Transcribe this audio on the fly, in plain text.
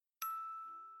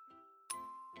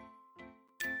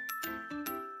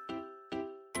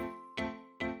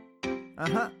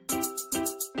Uh-huh.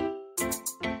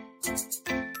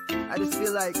 I just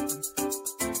feel like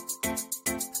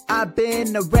I've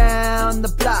been around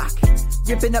the block,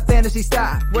 ripping up fantasy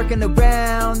stock, working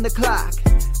around the clock.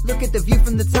 Look at the view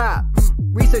from the top.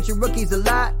 Researching rookies a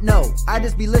lot? No, I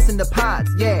just be listening to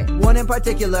pods, yeah. One in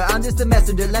particular, I'm just a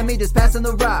messenger, let me just pass on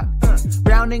the rock.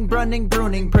 Browning, brunning,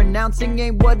 pruning, pronouncing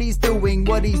ain't what he's doing.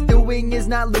 What he's doing is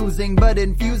not losing, but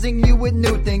infusing you with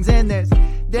new things. And there's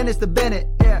Dennis the Bennett,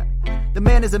 yeah. The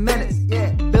man is a menace,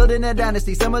 yeah. Building a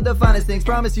dynasty, some of the finest things.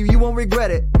 Promise you, you won't regret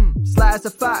it. Sly as a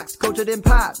fox, cultured in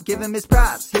pop. Give him his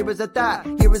props. Here is a thought,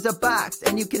 here is a box.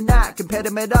 And you cannot compare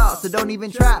them at all, so don't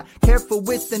even try. Careful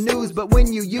with the news, but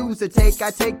when you use a take,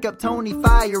 I take up Tony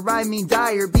Fire. I mean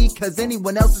Dyer, because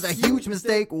anyone else is a huge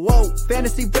mistake. Whoa.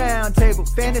 Fantasy round table,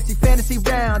 fantasy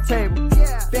round table.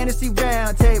 Yeah. Fantasy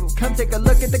round table, come take a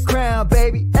look at the crown,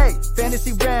 baby. Hey,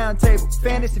 fantasy round table,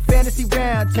 fantasy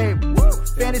round table. Woo.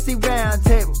 Fantasy round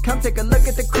table, come take a look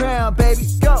at the crown, baby.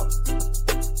 Go.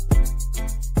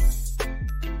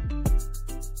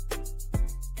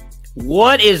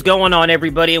 What is going on,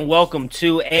 everybody, and welcome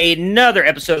to another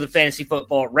episode of the Fantasy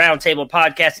Football Roundtable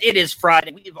Podcast. It is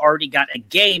Friday. We've already got a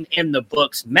game in the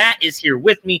books. Matt is here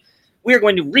with me. We are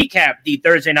going to recap the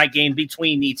Thursday night game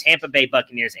between the Tampa Bay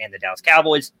Buccaneers and the Dallas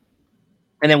Cowboys,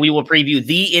 and then we will preview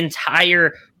the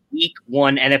entire Week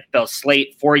 1 NFL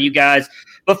slate for you guys.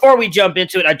 Before we jump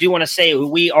into it, I do want to say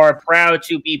we are proud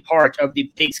to be part of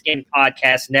the Big Skin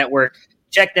Podcast Network.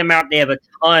 Check them out. They have a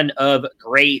ton of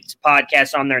great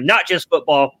podcasts on there. Not just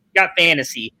football. Got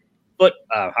fantasy. I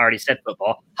already said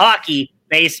football. Hockey,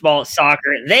 baseball,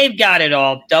 soccer. They've got it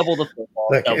all. Double the football.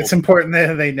 Look, it's important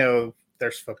that they know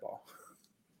there's football.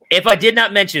 If I did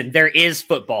not mention, there is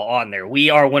football on there. We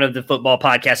are one of the football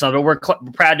podcasts on there. We're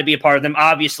proud to be a part of them.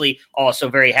 Obviously, also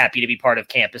very happy to be part of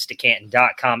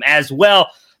CampusToCanton.com as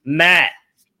well. Matt,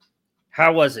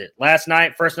 how was it? Last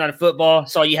night, first night of football.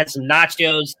 Saw you had some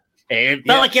nachos. It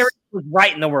felt like everything was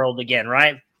right in the world again,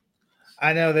 right?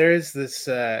 I know there is this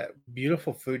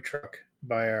beautiful food truck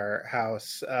by our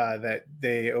house that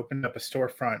they opened up a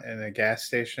storefront in a gas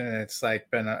station, and it's like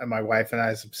been my wife and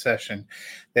I's obsession.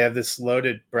 They have this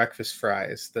loaded breakfast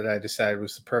fries that I decided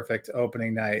was the perfect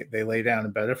opening night. They lay down a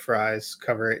bed of fries,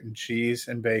 cover it in cheese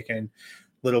and bacon,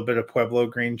 little bit of Pueblo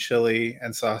green chili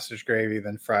and sausage gravy,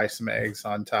 then fry some eggs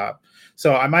on top.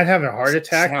 So I might have a heart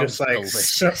attack, just like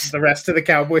the rest of the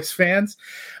Cowboys fans.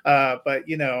 But,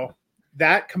 you know,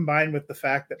 that combined with the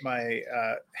fact that my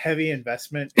heavy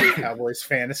investment in Cowboys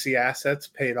fantasy assets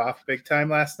paid off big time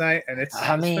last night, and it's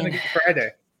been a good Friday.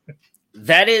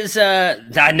 That is,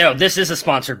 I know this is a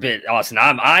sponsored bit, Austin.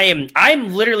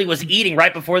 I'm literally was eating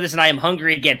right before this, and I am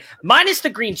hungry again. Minus the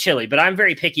green chili, but I'm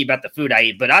very picky about the food I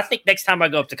eat. But I think next time I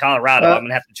go up to Colorado, I'm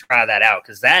gonna have to try that out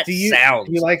because that sounds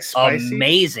like spicy?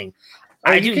 Amazing.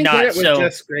 I do not. Get it with so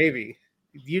just gravy.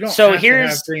 You don't have to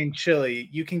have green chili.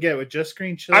 You can get it with just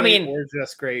green chili or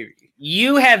just gravy.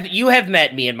 You have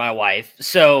met me and my wife,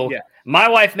 so. Yeah. My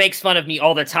wife makes fun of me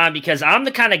all the time because I'm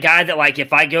the kind of guy that, like,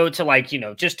 if I go to, like, you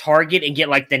know, just Target and get,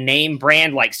 like, the name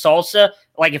brand, like, salsa,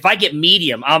 like, if I get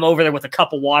medium, I'm over there with a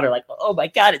cup of water, like, oh, my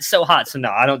God, it's so hot. So, no,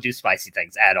 I don't do spicy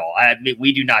things at all. I admit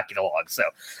we do not get along. So,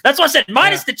 that's why I said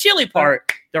minus the chili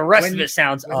part, the rest of it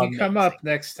sounds amazing. When you come up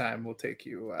next time, we'll take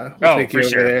you for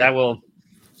sure. There.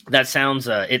 That sounds,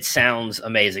 it sounds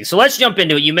amazing. So, let's jump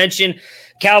into it. You mentioned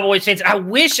Cowboys fans. I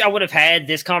wish I would have had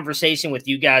this conversation with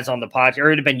you guys on the podcast, or it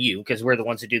would have been you, because we're the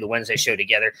ones who do the Wednesday show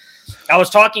together. I was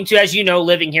talking to, as you know,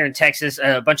 living here in Texas,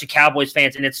 a bunch of Cowboys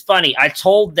fans, and it's funny. I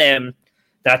told them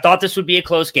that I thought this would be a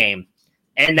close game,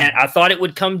 and that I thought it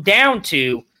would come down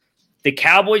to the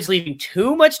Cowboys leaving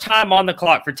too much time on the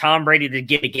clock for Tom Brady to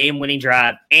get a game-winning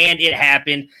drive, and it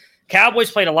happened. Cowboys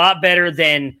played a lot better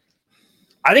than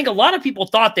I think a lot of people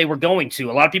thought they were going to.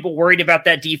 A lot of people worried about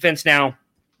that defense now.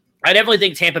 I definitely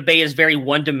think Tampa Bay is very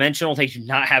one-dimensional. They do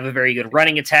not have a very good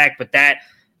running attack, but that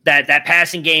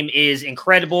passing game is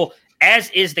incredible,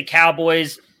 as is the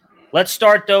Cowboys. Let's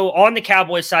start, though, on the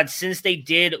Cowboys side, since they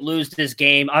did lose this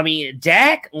game. I mean,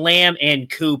 Dak, Lamb, and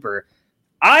Cooper.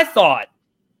 I thought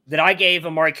that I gave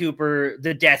Amari Cooper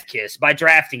the death kiss by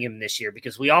drafting him this year,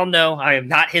 because we all know I am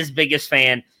not his biggest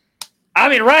fan. I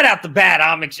mean, right out the bat,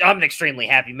 I'm an extremely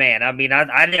happy man. I mean,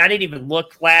 I didn't even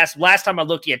look last time I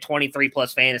looked. He had 23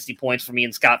 plus fantasy points for me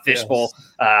and Scott Fishbowl.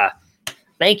 Yes.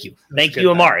 Thank you,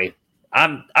 Amari.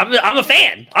 I'm a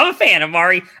fan. I'm a fan,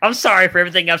 Amari. I'm sorry for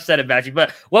everything I've said about you,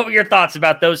 but what were your thoughts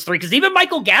about those three? Because even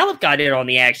Michael Gallup got in on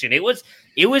the action. It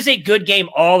was a good game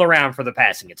all around for the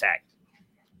passing attack.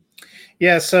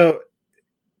 Yeah, so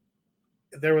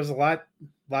there was a lot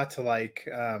to like.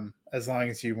 As long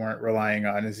as you weren't relying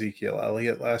on Ezekiel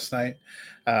Elliott last night.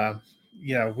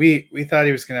 we thought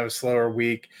he was going to have a slower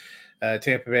week.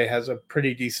 Tampa Bay has a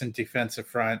pretty decent defensive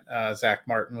front. Zach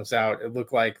Martin was out. It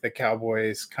looked like the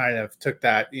Cowboys kind of took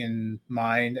that in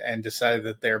mind and decided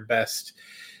that their best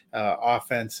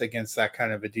offense against that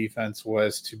kind of a defense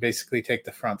was to basically take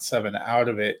the front seven out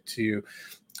of it, to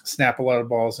snap a lot of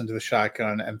balls into the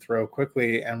shotgun and throw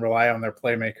quickly and rely on their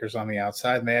playmakers on the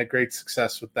outside. And they had great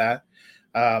success with that.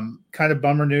 Kind of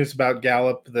bummer news about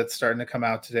Gallup that's starting to come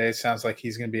out today. Sounds like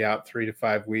he's going to be out 3 to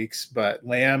 5 weeks, but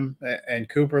Lamb and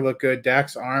Cooper look good.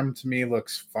 Dak's arm to me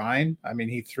looks fine. I mean,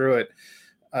 he threw it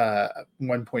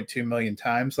 1.2 million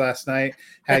times last night,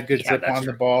 had good zip on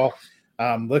the ball,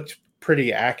 looked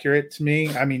pretty accurate to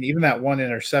me. I mean, even that one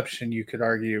interception, you could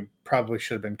argue probably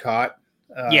should have been caught.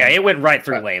 It went right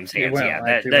through Lamb's hands.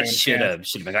 That should have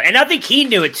been gone. And I think he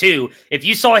knew it too. If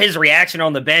you saw his reaction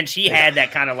on the bench, he had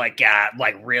that kind of like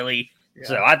really. Yeah.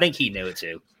 So I think he knew it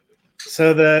too.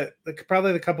 So the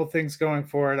probably the couple things going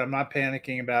forward, I'm not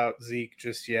panicking about Zeke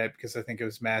just yet because I think it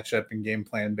was matchup and game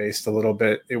plan based a little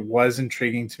bit. It was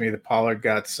intriguing to me that Pollard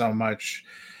got so much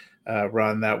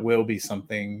run. That will be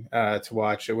something to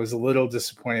watch. It was a little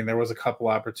disappointing. There was a couple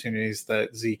opportunities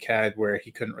that Zeke had where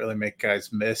he couldn't really make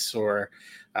guys miss, or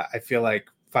I feel like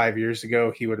 5 years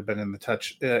ago he would have been in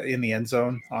the end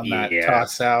zone on that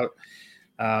toss out.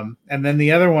 And then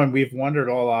the other one, we've wondered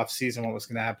all off season what was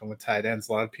going to happen with tight ends.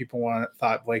 A lot of people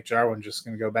thought Blake Jarwin just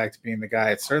going to go back to being the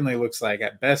guy. It certainly looks like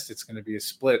at best it's going to be a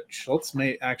split. Schultz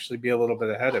may actually be a little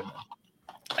bit ahead of him.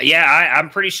 Yeah, I'm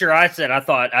pretty sure I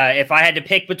thought if I had to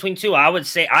pick between two, I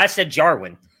said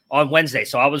Jarwin on Wednesday.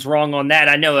 So I was wrong on that.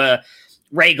 I know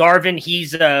Ray Garvin,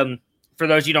 he's for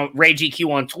those you don't, Ray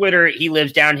GQ on Twitter, he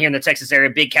lives down here in the Texas area,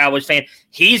 big Cowboys fan.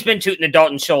 He's been tooting the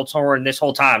Dalton Schultz horn this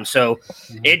whole time. So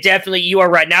it definitely, you are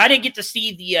right. Now I didn't get to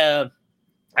see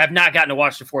I've not gotten to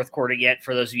watch the fourth quarter yet.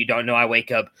 For those of you who don't know, I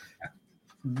wake up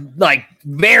like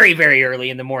very, very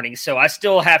early in the morning. So I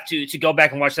still have to go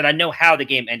back and watch that. I know how the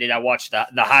game ended. I watched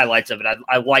the highlights of it.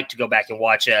 I like to go back and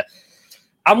watch it.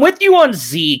 I'm with you on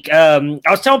Zeke. I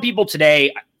was telling people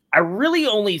today, I really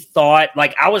only thought,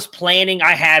 like, I was planning,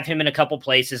 I have him in a couple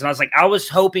places, and I was like, I was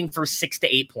hoping for 6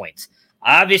 to 8 points.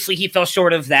 Obviously, he fell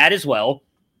short of that as well.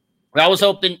 But I was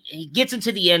hoping he gets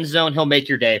into the end zone, he'll make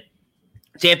your day.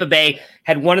 Tampa Bay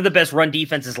had one of the best run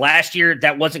defenses last year.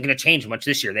 That wasn't going to change much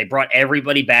this year. They brought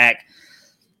everybody back.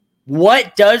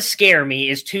 What does scare me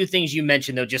is two things you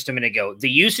mentioned, though, just a minute ago. The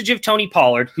usage of Tony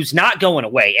Pollard, who's not going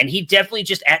away, and he definitely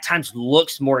just at times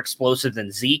looks more explosive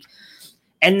than Zeke.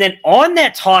 And then on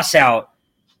that toss out,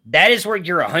 that is where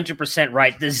you're 100%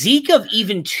 right. The Zeke of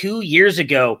even 2 years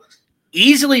ago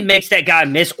easily makes that guy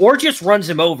miss or just runs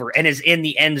him over and is in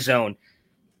the end zone.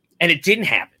 And it didn't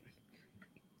happen.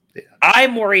 Yeah.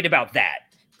 I'm worried about that.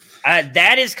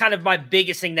 That is kind of my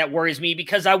biggest thing that worries me,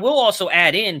 because I will also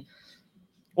add in,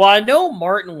 while I know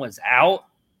Martin was out,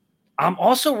 I'm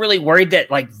also really worried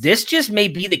that like this just may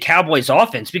be the Cowboys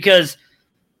offense, because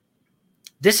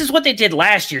this is what they did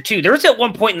last year too. There was at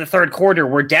one point in the third quarter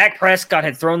where Dak Prescott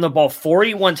had thrown the ball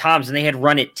 41 times and they had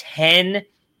run it 10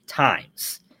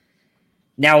 times.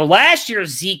 Now, last year,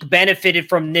 Zeke benefited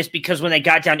from this because when they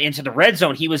got down into the red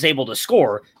zone, he was able to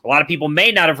score. A lot of people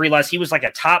may not have realized he was like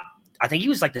the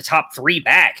top 3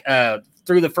 back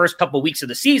through the first couple of weeks of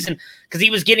the season because he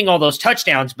was getting all those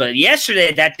touchdowns. But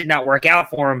yesterday, that did not work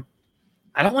out for him.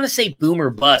 I don't want to say boom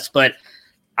or bust, but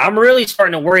I'm really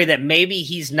starting to worry that maybe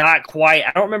he's not quite –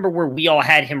 I don't remember where we all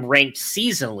had him ranked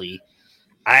seasonally.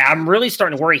 I'm really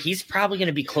starting to worry he's probably going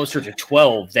to be closer to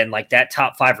 12 than like that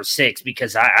top 5 or 6,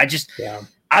 because I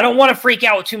don't want to freak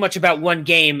out too much about one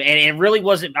game. And it really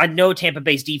wasn't – I know Tampa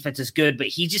Bay's defense is good, but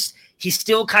he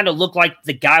still kind of looked like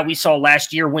the guy we saw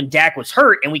last year when Dak was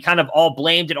hurt, and we kind of all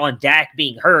blamed it on Dak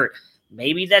being hurt.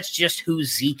 Maybe that's just who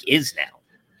Zeke is now.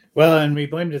 Well, and we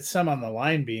blamed it some on the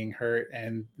line being hurt,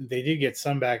 and they did get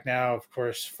some back now. Of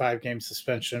course, 5-game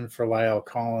suspension for Lyle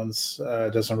Collins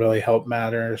doesn't really help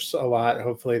matters a lot.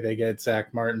 Hopefully they get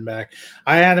Zach Martin back.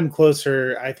 I had him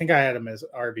closer. I think I had him as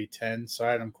RB10, so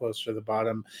I had him closer to the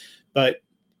bottom. But,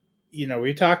 you know,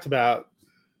 we talked about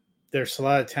there's a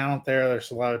lot of talent there.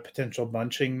 There's a lot of potential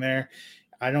bunching there.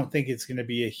 I don't think it's going to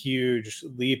be a huge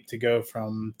leap to go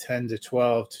from 10 to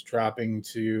 12 to dropping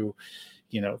to –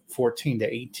 14 to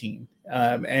 18.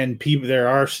 And there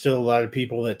are still a lot of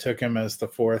people that took him as the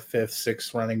 4th, 5th,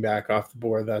 6th running back off the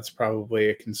board. That's probably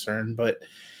a concern, but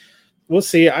we'll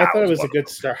see. I thought it was a good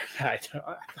start. I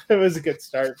thought it was a good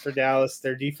start for Dallas.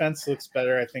 Their defense looks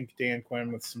better. I think Dan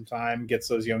Quinn, with some time, gets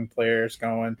those young players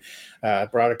going.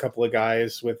 Brought a couple of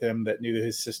guys with him that knew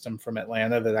his system from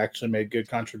Atlanta that actually made good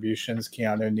contributions.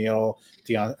 Keanu Neal,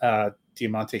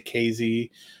 Diamante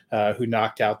Casey, who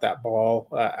knocked out that ball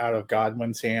out of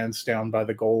Godwin's hands down by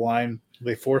the goal line.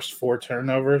 They forced 4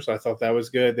 turnovers. I thought that was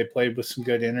good. They played with some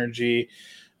good energy.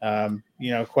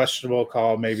 Questionable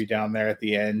call maybe down there at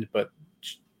the end, but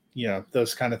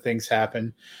those kind of things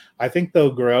happen. I think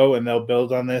they'll grow and they'll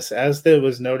build on this. As there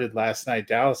was noted last night,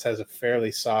 Dallas has a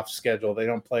fairly soft schedule. They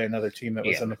don't play another team that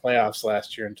was in the playoffs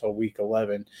last year until week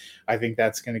 11. I think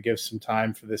that's going to give some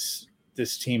time for this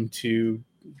team to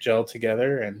gel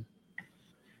together and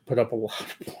put up a lot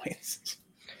of points.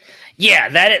 Yeah,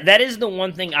 that is the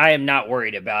one thing I am not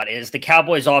worried about is the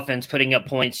Cowboys offense putting up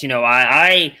points.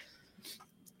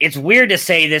 It's weird to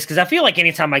say this because I feel like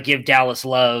anytime I give Dallas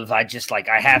love, I just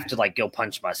I have to go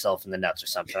punch myself in the nuts or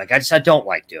something. I don't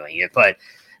like doing it, but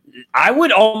I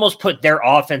would almost put their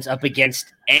offense up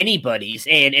against anybody's.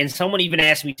 And someone even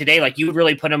asked me today, you would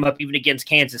really put them up even against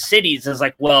Kansas City's. I was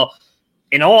like, well,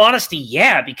 in all honesty,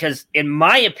 yeah, because in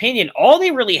my opinion, all they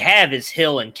really have is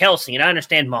Hill and Kelsey. And I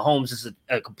understand Mahomes is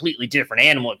a completely different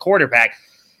animal at quarterback.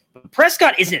 But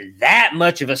Prescott isn't that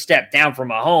much of a step down from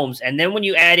Mahomes. And then when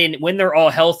you add in, when they're all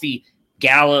healthy,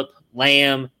 Gallup,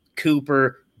 Lamb,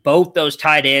 Cooper, both those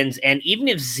tight ends, and even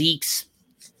if Zeke's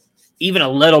even a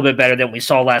little bit better than we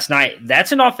saw last night,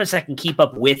 that's an offense that can keep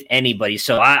up with anybody.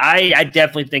 So I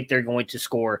definitely think they're going to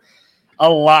score a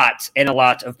lot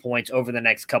of points over the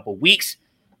next couple weeks.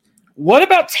 What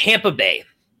about Tampa Bay?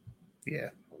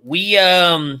 Yeah. We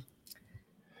all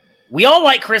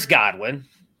like Chris Godwin.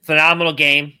 Phenomenal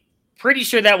game. Pretty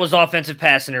sure that was offensive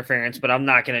pass interference, but I'm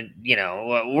not going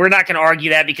to, we're not going to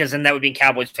argue that because then that would mean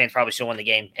Cowboys fans probably should have won the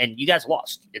game, and you guys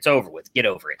lost. It's over with. Get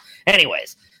over it.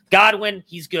 Anyways, Godwin,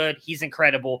 he's good. He's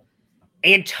incredible.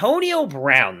 Antonio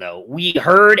Brown, though, we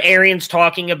heard Arians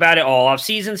talking about it all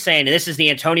offseason, saying this is the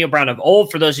Antonio Brown of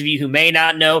old. For those of you who may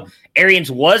not know,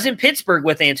 Arians was in Pittsburgh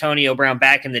with Antonio Brown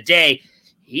back in the day.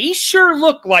 He sure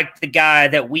looked like the guy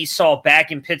that we saw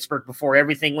back in Pittsburgh before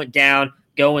everything went down,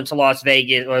 going to Las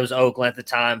Vegas, or it was Oakland at the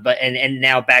time, but and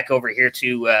now back over here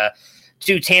to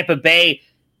Tampa Bay.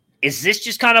 Is this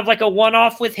just kind of like a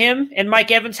one-off with him and Mike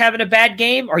Evans having a bad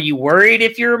game? Are you worried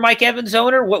if you're a Mike Evans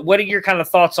owner? What are your kind of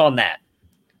thoughts on that?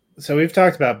 So we've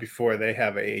talked about before, they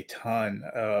have a ton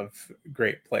of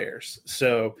great players.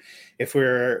 So if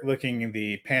we're looking at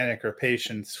the panic or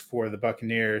patience for the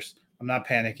Buccaneers, I'm not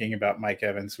panicking about Mike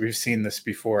Evans. We've seen this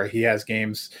before. He has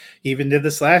games. He even did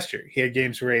this last year. He had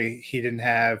games where he didn't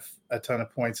have a ton of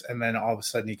points, and then all of a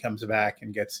sudden he comes back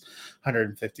and gets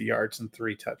 150 yards and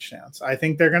 3 touchdowns. I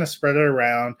think they're going to spread it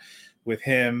around with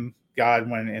him,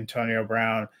 Godwin, Antonio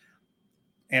Brown,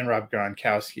 and Rob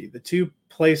Gronkowski. The two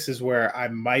places where I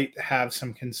might have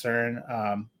some concern,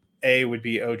 would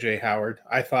be O.J. Howard.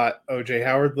 I thought O.J.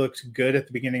 Howard looked good at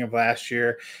the beginning of last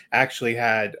year, actually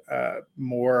had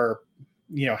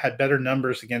had better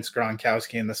numbers against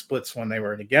Gronkowski in the splits when they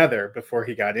were together before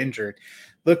he got injured.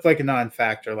 Looked like a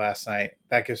non-factor last night.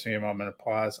 That gives me a moment of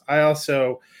pause. I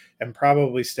also am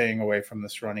probably staying away from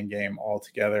this running game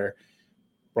altogether.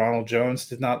 Ronald Jones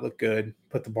did not look good,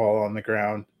 put the ball on the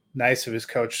ground. Nice of his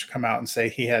coach to come out and say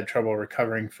he had trouble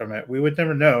recovering from it. We would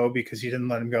never know because he didn't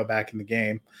let him go back in the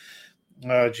game.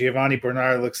 Giovanni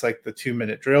Bernard looks like the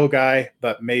 2-minute drill guy,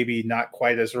 but maybe not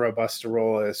quite as robust a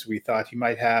role as we thought he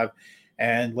might have.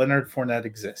 And Leonard Fournette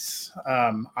exists.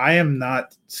 I am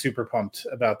not super pumped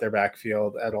about their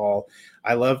backfield at all.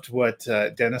 I loved what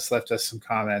Dennis left us some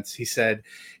comments. He said,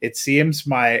 it seems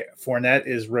my Fournette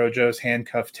is Rojo's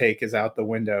handcuff take is out the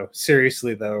window.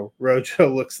 Seriously, though, Rojo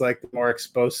looks like the more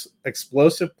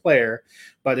explosive player,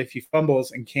 but if he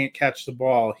fumbles and can't catch the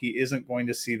ball, he isn't going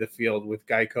to see the field with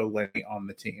Geico Lenny on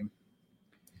the team.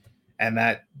 And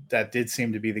that did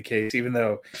seem to be the case, even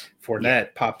though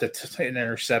Fournette popped an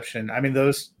interception. I mean,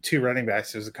 those two running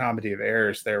backs, there's a comedy of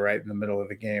errors there right in the middle of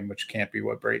the game, which can't be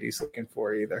what Brady's looking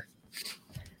for either.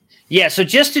 Yeah, so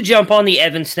just to jump on the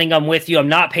Evans thing, I'm with you. I'm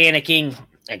not panicking.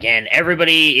 Again,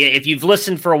 everybody, if you've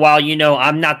listened for a while, you know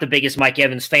I'm not the biggest Mike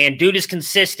Evans fan. Dude is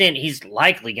consistent. He's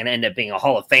likely going to end up being a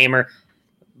Hall of Famer.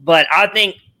 But I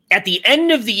think at the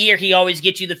end of the year, he always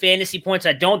gets you the fantasy points.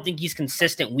 I don't think he's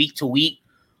consistent week to week.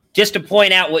 Just to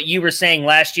point out what you were saying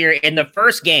last year, in the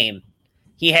first game,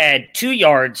 he had 2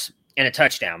 yards and a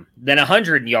touchdown, then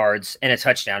 100 yards and a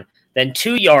touchdown, then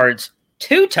 2 yards,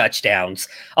 2 touchdowns,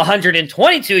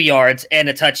 122 yards and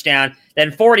a touchdown,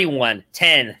 then 41,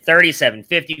 10, 37,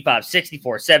 55,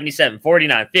 64, 77,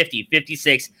 49, 50,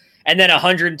 56, and then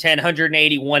 110,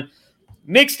 181.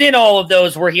 Mixed in all of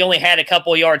those where he only had a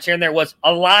couple of yards here and there was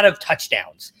a lot of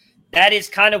touchdowns. That is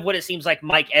kind of what it seems like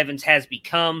Mike Evans has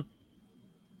become.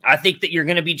 I think that you're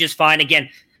going to be just fine. Again,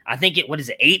 I think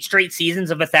 8 straight seasons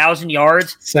of 1,000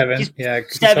 yards? 7. He's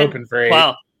hoping for 8.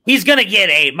 Well, He's going to get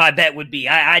 8, my bet would be.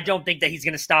 I don't think that he's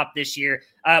going to stop this year.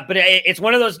 But it's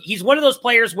one of those – he's one of those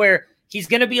players where he's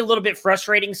going to be a little bit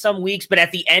frustrating some weeks, but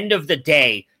at the end of the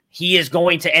day, he is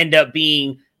going to end up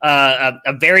being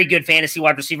a very good fantasy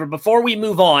wide receiver. Before we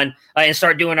move on and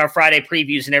start doing our Friday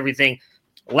previews and everything,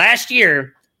 last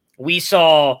year we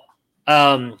saw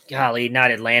not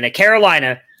Atlanta.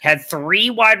 Carolina had 3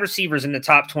 wide receivers in the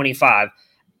top 25.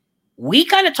 We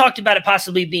kind of talked about it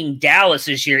possibly being Dallas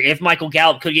this year if Michael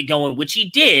Gallup could get going, which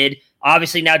he did,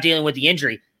 obviously now dealing with the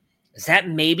injury. Does that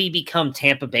maybe become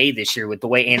Tampa Bay this year with the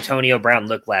way Antonio Brown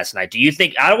looked last night? Do you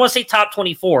think, I don't want to say top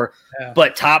 24,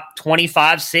 but top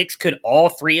 25, 6, could all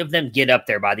 3 of them get up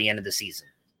there by the end of the season?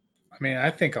 I mean,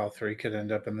 I think all 3 could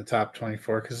end up in the top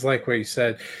 24 because like what you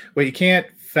said, what you can't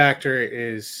factor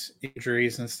is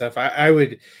injuries and stuff. I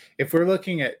would, if we're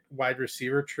looking at wide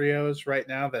receiver trios right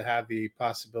now that have the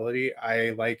possibility,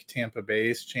 I like Tampa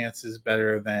Bay's chances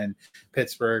better than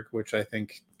Pittsburgh, which I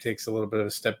think takes a little bit of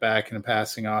a step back in a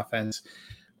passing offense.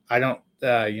 I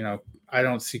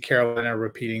don't see Carolina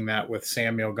repeating that with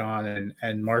Samuel gone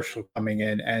and Marshall coming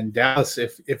in. And Dallas,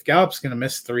 if Gallup's going to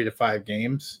miss 3 to 5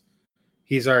 games,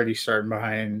 he's already starting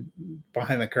behind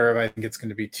the curve. I think it's going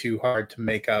to be too hard to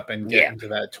make up and get into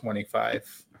that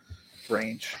 25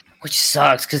 range. Which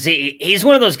sucks because he's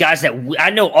one of those guys that I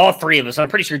know all 3 of us. I'm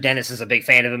pretty sure Dennis is a big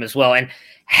fan of him as well. And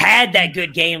had that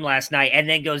good game last night and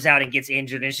then goes out and gets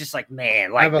injured. And it's just like,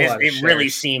 man, like this, it really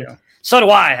seemed. Yeah. So do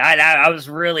I. I was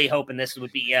really hoping this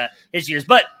would be his years.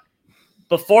 But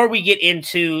before we get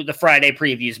into the Friday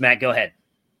previews, Matt, go ahead.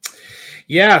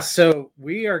 Yeah, so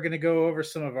we are going to go over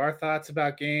some of our thoughts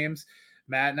about games.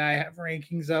 Matt and I have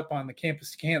rankings up on the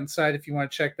Campus to Canton side if you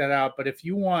want to check that out. But if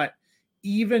you want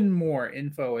even more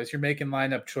info as you're making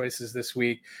lineup choices this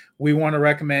week, we want to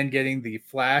recommend getting the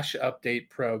Flash Update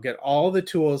Pro. Get all the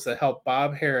tools that help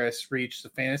Bob Harris reach the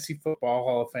Fantasy Football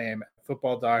Hall of Fame at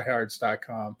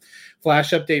footballdiehards.com.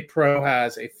 Flash Update Pro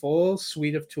has a full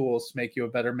suite of tools to make you a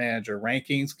better manager.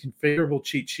 Rankings, configurable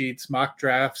cheat sheets, mock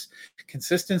drafts,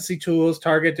 consistency tools,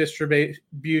 target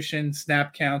distribution,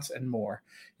 snap counts, and more.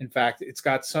 In fact, it's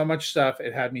got so much stuff,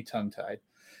 it had me tongue-tied.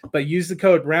 But use the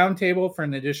code ROUNDTABLE for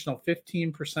an additional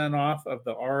 15% off of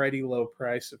the already low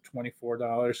price of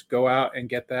 $24. Go out and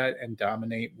get that and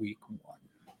dominate week 1.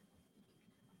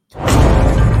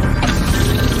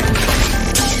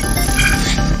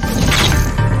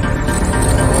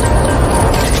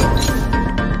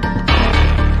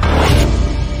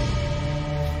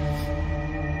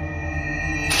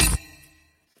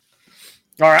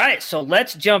 All right, so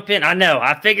let's jump in. I know.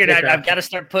 I figured I've got to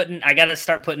start putting. I got to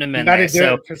start putting them in. Got to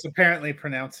do it because apparently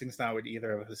pronouncing is not what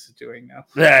either of us is doing now.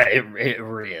 It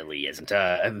really isn't.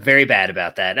 I'm very bad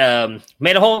about that.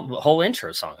 Made a whole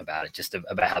intro song about it, just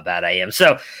about how bad I am.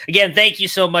 So again, thank you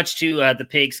so much to the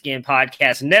Pigskin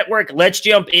Podcast Network. Let's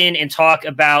jump in and talk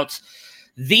about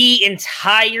the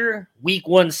entire week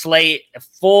 1 slate, a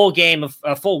full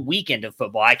weekend of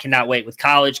football. I cannot wait with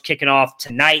college kicking off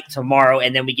tonight, tomorrow,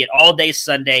 and then we get all day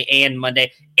Sunday and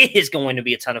Monday. It is going to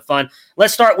be a ton of fun.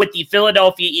 Let's start with the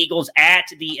Philadelphia Eagles at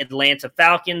the Atlanta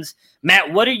Falcons.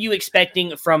 Matt, what are you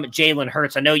expecting from Jalen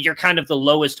Hurts? I know you're kind of the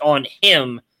lowest on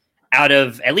him out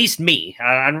of at least me.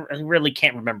 I really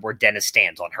can't remember where Dennis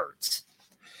stands on Hurts.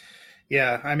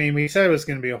 Yeah, I mean, we said it was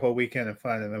going to be a whole weekend of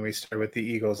fun, and then we started with the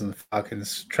Eagles and the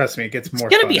Falcons. Trust me, it gets more.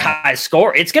 It's going to be high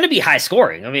score. It's going to be high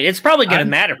scoring. I mean, it's probably going to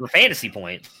matter for fantasy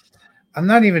points. I'm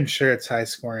not even sure it's high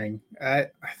scoring. I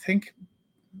think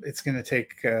it's going to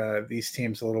take these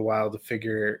teams a little while to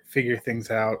figure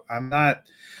things out. I'm not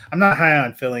high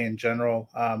on Philly in general.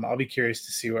 I'll be curious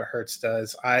to see what Hurts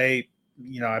does. I've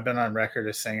been on record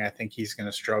as saying I think he's going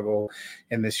to struggle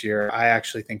in this year. I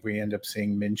actually think we end up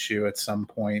seeing Minshew at some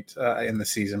point in the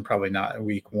season, probably not in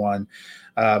week 1.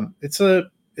 It's a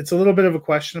little bit of a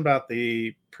question about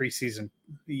the preseason,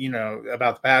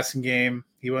 about the passing game.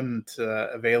 He wasn't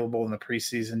available in the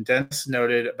preseason. Dennis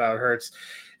noted about Hurts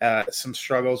some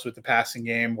struggles with the passing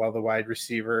game while the wide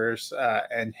receivers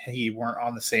and he weren't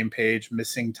on the same page,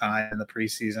 missing time in the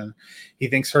preseason. He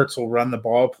thinks Hurts will run the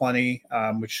ball plenty,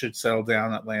 which should settle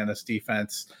down Atlanta's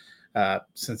defense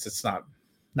since it's not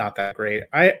that great.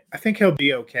 I think he'll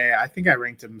be okay. I think I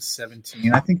ranked him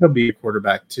 17. I think he'll be a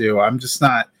quarterback too. I'm just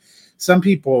not. Some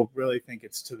people really think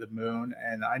it's to the moon,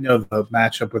 and I know the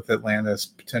matchup with Atlanta is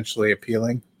potentially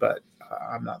appealing, but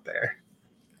I'm not there.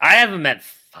 I have him at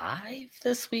 5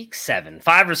 this week, 7,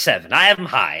 5 or 7. I have him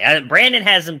high. Brandon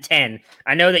has him 10.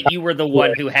 I know that you were the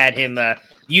one who had him.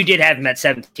 You did have him at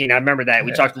 17. I remember that.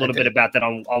 We talked a little bit about that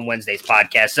on Wednesday's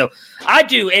podcast. So I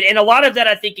do. And a lot of that,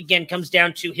 I think, again, comes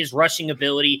down to his rushing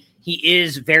ability. He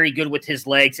is very good with his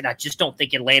legs, and I just don't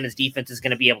think Atlanta's defense is going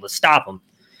to be able to stop him.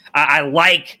 I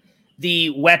like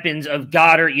the weapons of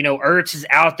Goddard. You know, Ertz is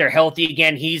out there healthy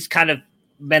again. He's kind of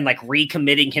been like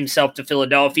recommitting himself to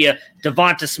Philadelphia.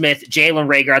 Devonta Smith, Jalen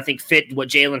Reagor, I think fit what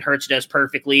Jalen Hurts does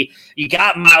perfectly. You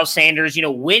got Miles Sanders. You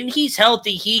know, when he's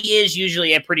healthy, he is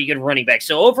usually a pretty good running back.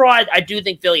 So overall, I do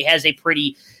think Philly has a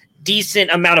pretty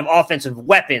decent amount of offensive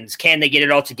weapons. Can they get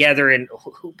it all together? And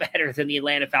who better than the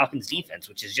Atlanta Falcons defense,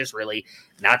 which is just really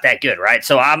not that good, right?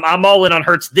 So I'm all in on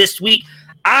Hurts this week.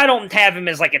 I don't have him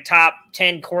as like a top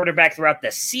 10 quarterback throughout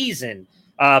the season,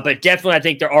 but definitely I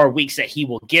think there are weeks that he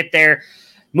will get there.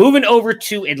 Moving over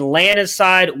to Atlanta's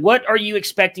side, what are you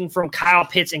expecting from Kyle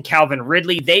Pitts and Calvin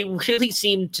Ridley? They really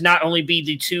seem to not only be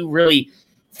the two really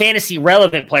fantasy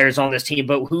relevant players on this team,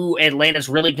 but who Atlanta's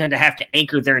really going to have to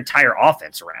anchor their entire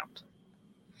offense around.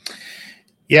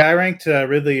 Yeah, I ranked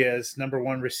Ridley as number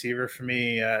one receiver for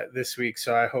me this week,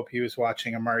 so I hope he was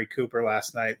watching Amari Cooper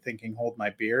last night thinking, hold my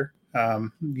beer.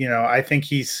 I think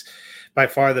he's by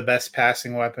far the best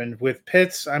passing weapon. With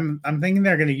Pitts, I'm thinking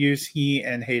they're going to use he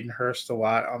and Hayden Hurst a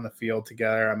lot on the field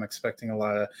together. I'm expecting a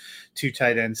lot of 2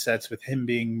 tight end sets with him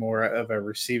being more of a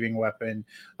receiving weapon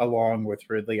along with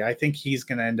Ridley. I think he's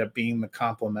going to end up being the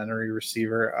complementary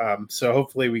receiver. So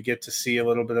hopefully we get to see a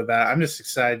little bit of that. I'm just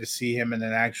excited to see him in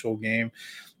an actual game.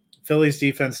 Philly's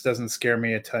defense doesn't scare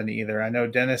me a ton either. I know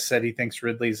Dennis said he thinks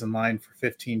Ridley's in line for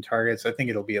 15 targets. I think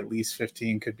it'll be at least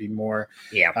 15, could be more.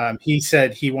 Yeah. He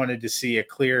said he wanted to see a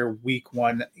clear week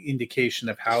 1 indication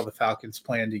of how the Falcons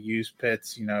plan to use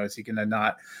Pitts. You know, is he going to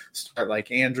not start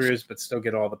like Andrews, but still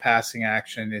get all the passing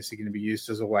action? Is he going to be used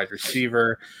as a wide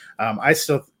receiver?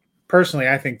 Personally,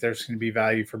 I think there's going to be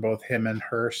value for both him and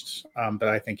Hurst, but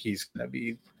I think he's going to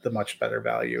be the much better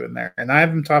value in there. And I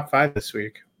have him top 5 this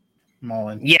week.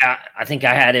 Yeah, I think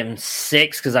I had him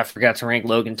 6 because I forgot to rank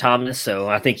Logan Thomas, so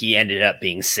I think he ended up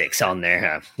being 6 on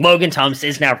there. Logan Thomas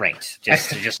is now ranked,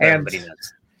 just so everybody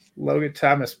knows. Logan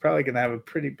Thomas probably going to have a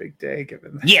pretty big day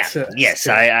given that. Yes,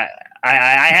 I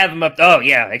have him up. Oh,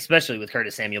 yeah, especially with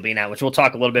Curtis Samuel being out, which we'll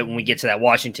talk a little bit when we get to that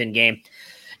Washington game.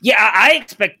 Yeah, I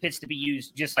expect Pitts to be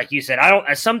used just like you said.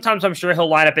 Sometimes I'm sure he'll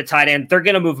line up at tight end. They're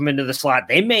going to move him into the slot.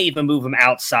 They may even move him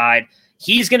outside.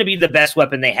 He's going to be the best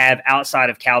weapon they have outside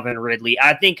of Calvin Ridley.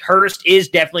 I think Hurst is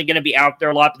definitely going to be out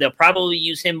there a lot, but they'll probably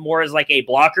use him more as like a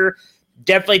blocker.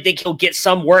 Definitely think he'll get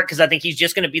some work because I think he's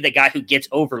just going to be the guy who gets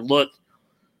overlooked.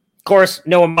 Of course,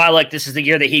 knowing my luck, this is the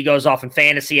year that he goes off in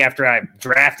fantasy after I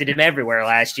drafted him everywhere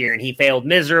last year, and he failed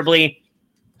miserably.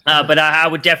 But I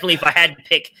would definitely, if I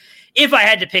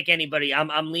had to pick anybody,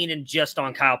 I'm leaning just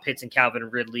on Kyle Pitts and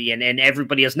Calvin Ridley, and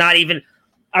everybody is not even –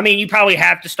 I mean, you probably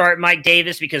have to start Mike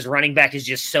Davis because running back is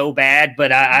just so bad,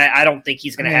 but I don't think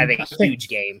he's going to have a huge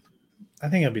game. I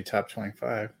think he'll be top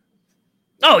 25.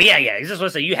 Oh, yeah. He's just going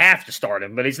to say you have to start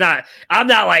him, but it's not – I'm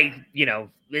not like,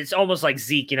 it's almost like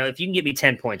Zeke. If you can get me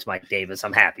 10 points, Mike Davis,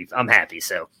 I'm happy.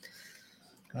 So,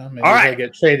 maybe all right. He'll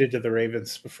get traded to the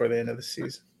Ravens before the end of the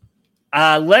season.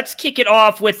 Let's kick it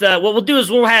off with what we'll do is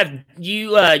we'll have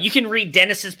you. You can read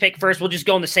Dennis's pick first. We'll just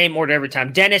go in the same order every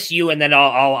time. Dennis, you, and then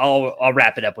I'll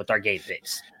wrap it up with our game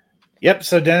picks. Yep.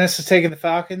 So Dennis is taking the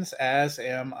Falcons, as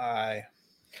am I.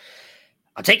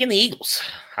 I'm taking the Eagles.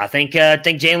 I think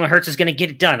Jalen Hurts is going to get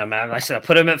it done. I said I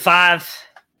put him at 5.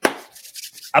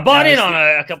 I bought in on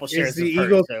a couple shares. Is the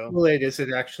Eagles Kool-Aid, is it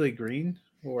actually green?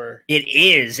 Or it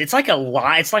is. It's like a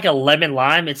lime. It's like a lemon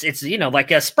lime. It's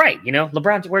like a Sprite.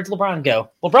 LeBron. Where'd LeBron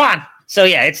go? LeBron. So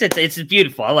yeah, it's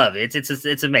beautiful. I love it.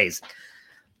 It's amazing.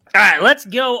 All right, let's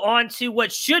go on to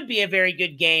what should be a very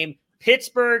good game: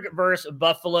 Pittsburgh versus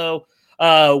Buffalo.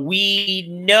 We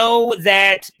know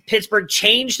that Pittsburgh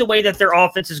changed the way that their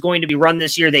offense is going to be run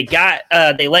this year. They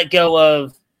let go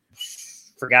of,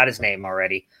 forgot his name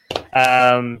already.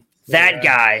 That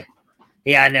guy.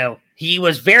 Yeah, I know. He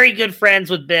was very good friends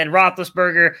with Ben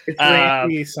Roethlisberger. It's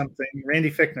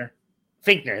Randy Fichtner.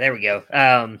 There we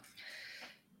go.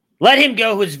 Let him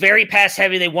go, who's very pass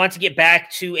heavy. They want to get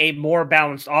back to a more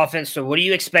balanced offense. So what are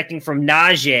you expecting from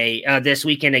Najee this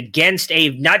weekend against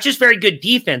a not just very good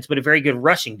defense, but a very good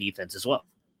rushing defense as well?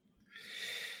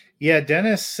 Yeah,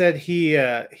 Dennis said he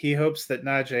hopes that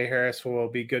Najee Harris will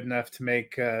be good enough to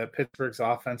make Pittsburgh's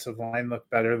offensive line look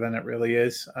better than it really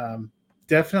is.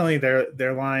 Definitely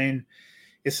their line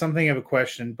is something of a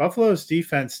question. Buffalo's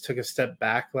defense took a step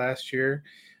back last year.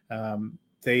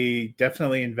 They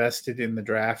definitely invested in the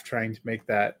draft trying to make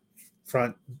that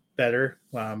front better.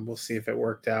 We'll see if it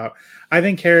worked out. I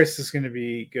think Harris is going to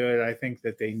be good. I think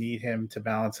that they need him to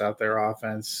balance out their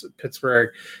offense.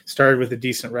 Pittsburgh started with a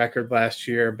decent record last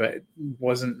year, but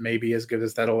wasn't maybe as good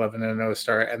as that 11-0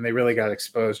 start, and they really got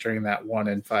exposed during that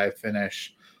 1-5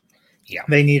 finish. Yeah,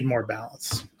 they need more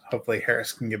balance. Hopefully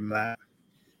Harris can give them that.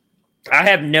 I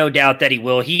have no doubt that he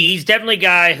will. He's definitely a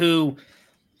guy who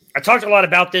I talked a lot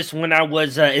about this when I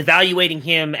was evaluating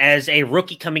him as a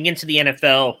rookie coming into the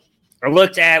NFL. I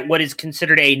looked at what is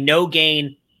considered a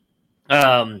no-gain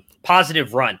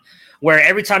positive run, where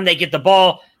every time they get the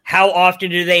ball, how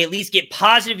often do they at least get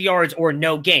positive yards or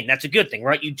no gain? That's a good thing,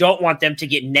 right? You don't want them to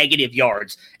get negative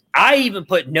yards. I even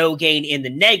put no gain in the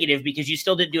negative because you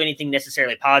still didn't do anything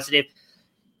necessarily positive.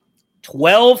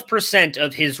 12%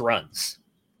 of his runs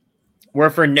were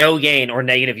for no gain or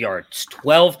negative yards.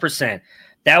 12%.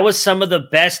 That was some of the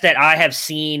best that I have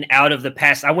seen out of the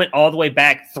past. I went all the way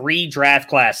back 3 draft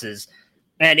classes,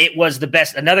 and it was the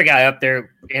best. Another guy up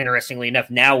there, interestingly enough,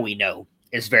 now we know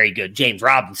is very good. James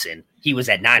Robinson. He was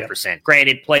at 9%. Yep.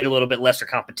 Granted, played a little bit lesser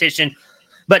competition.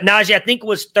 But Najee, I think,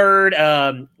 was third.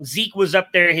 Zeke was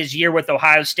up there his year with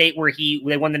Ohio State where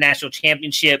they won the national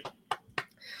championship.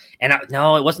 And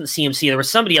no, it wasn't CMC. There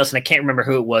was somebody else, and I can't remember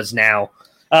who it was now.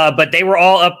 But they were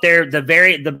all up there,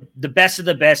 the best of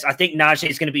the best. I think Najee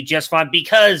is going to be just fine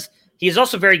because he is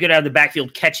also very good out of the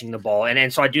backfield catching the ball.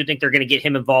 And so I do think they're going to get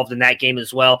him involved in that game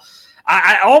as well.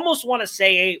 I almost want to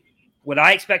say what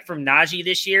I expect from Najee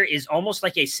this year is almost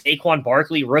like a Saquon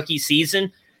Barkley rookie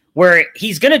season where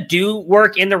he's going to do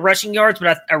work in the rushing yards,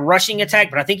 but a rushing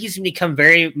attack. But I think he's going to become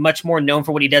very much more known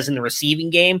for what he does in the receiving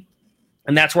game.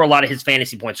 And that's where a lot of his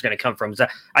fantasy points are going to come from. So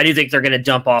I do think they're going to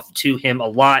dump off to him a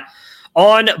lot.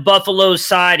 On Buffalo's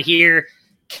side here,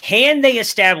 can they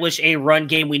establish a run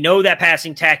game? We know that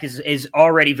passing attack is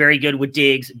already very good with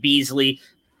Diggs, Beasley.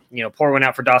 Pour one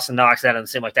out for Dawson Knox. That doesn't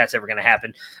seem like that's ever going to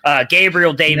happen.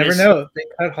 Gabriel Davis. You never know. They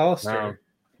cut Hollister,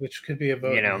 which could be a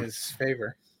vote in his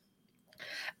favor.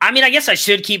 I mean, I guess I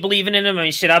should keep believing in him. I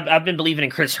mean, I've been believing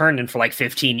in Chris Herndon for like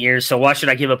 15 years, so why should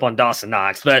I give up on Dawson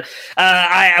Knox? But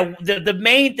the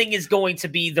main thing is going to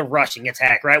be the rushing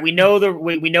attack, right? We know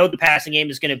the passing game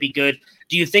is going to be good.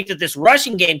 Do you think that this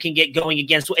rushing game can get going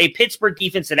against a Pittsburgh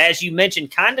defense that, as you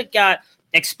mentioned, kind of got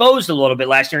exposed a little bit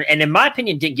last year, and in my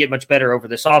opinion, didn't get much better over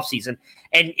this offseason?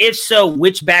 And if so,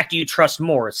 which back do you trust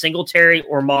more, Singletary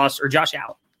or Moss or Josh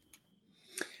Allen?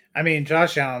 I mean,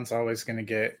 Josh Allen's always going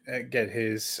to get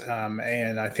his,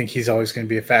 and I think he's always going to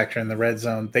be a factor in the red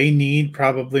zone. They need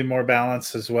probably more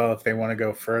balance as well if they want to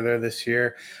go further this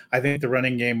year. I think the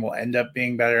running game will end up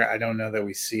being better. I don't know that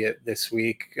we see it this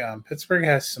week. Pittsburgh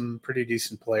has some pretty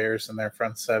decent players in their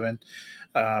front seven,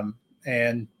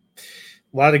 and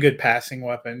a lot of good passing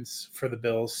weapons for the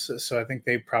Bills. So I think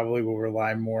they probably will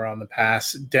rely more on the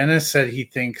pass. Dennis said he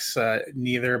thinks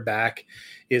neither back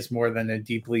is more than a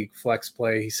deep league flex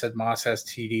play. He said Moss has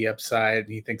TD upside.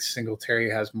 He thinks Singletary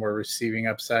has more receiving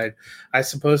upside. I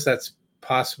suppose that's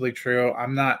possibly true.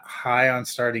 I'm not high on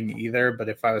starting either, but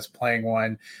if I was playing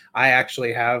one, I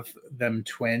actually have them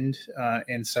twinned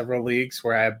in several leagues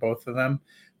where I have both of them,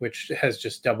 which has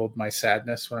just doubled my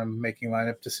sadness when I'm making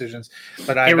lineup decisions.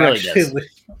 But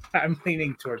I'm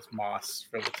leaning towards Moss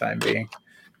for the time being.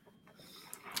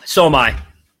 So am I.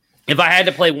 If I had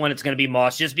to play one, it's going to be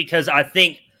Moss, just because I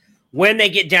think when they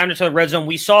get down into the red zone,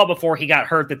 we saw before he got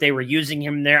hurt that they were using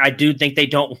him there. I do think they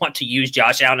don't want to use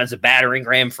Josh Allen as a battering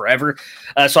ram forever.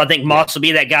 So I think Moss will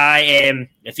be that guy. And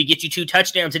if he gets you 2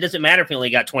 touchdowns, it doesn't matter if he only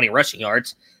got 20 rushing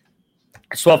yards.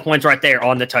 12 points right there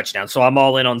on the touchdown. So I'm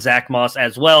all in on Zach Moss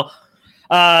as well.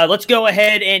 Let's go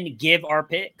ahead and give our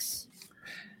picks.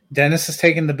 Dennis is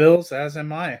taking the Bills, as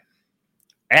am I.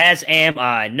 As am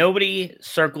I. Nobody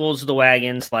circles the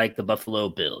wagons like the Buffalo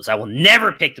Bills. I will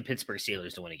never pick the Pittsburgh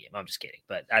Steelers to win a game. I'm just kidding,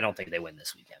 but I don't think they win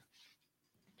this weekend.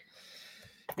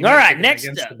 All right, next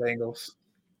up. The Bengals.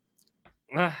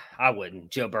 I wouldn't.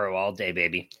 Joe Burrow all day,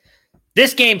 baby.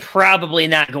 This game probably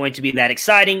not going to be that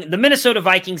exciting. The Minnesota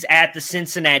Vikings at the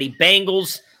Cincinnati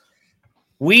Bengals.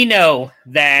 We know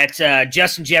that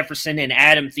Justin Jefferson and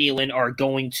Adam Thielen are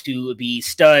going to be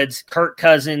studs. Kirk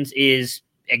Cousins is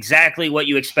exactly what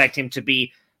you expect him to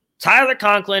be. Tyler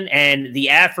Conklin and the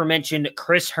aforementioned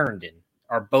Chris Herndon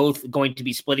are both going to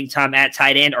be splitting time at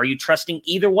tight end. Are you trusting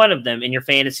either one of them in your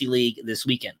fantasy league this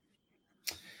weekend?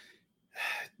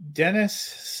 Dennis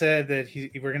said that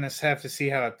we're going to have to see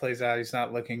how it plays out. He's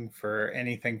not looking for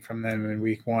anything from them in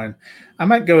week 1. I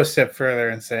might go a step further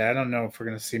and say I don't know if we're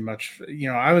going to see much.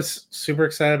 I was super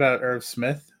excited about Irv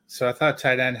Smith, so I thought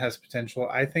tight end has potential.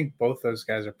 I think both those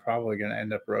guys are probably going to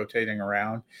end up rotating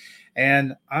around,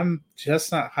 and I'm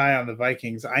just not high on the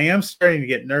Vikings. I am starting to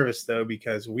get nervous, though,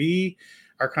 because we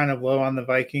are kind of low on the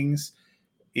Vikings.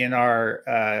 In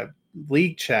our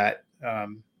league chat,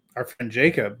 our friend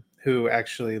Jacob, who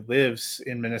actually lives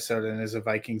in Minnesota and is a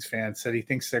Vikings fan, said he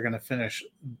thinks they're going to finish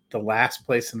the last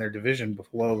place in their division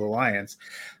below the Lions.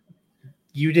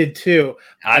 You did too.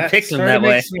 I picked them that way.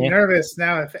 Makes me nervous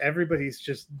now. If everybody's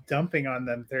just dumping on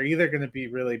them, they're either going to be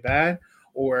really bad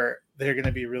or they're going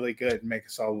to be really good and make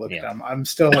us all look dumb. I'm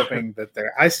still hoping that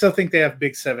I still think they have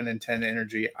big 7 and 10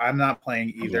 energy. I'm not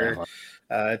playing either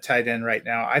tight end right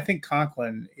now. I think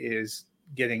Conklin is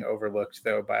getting overlooked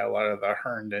though by a lot of the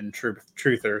Herndon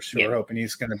truthers who are hoping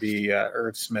he's going to be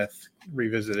Irv Smith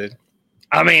revisited.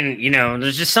 I mean,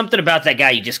 there's just something about that guy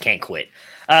you just can't quit.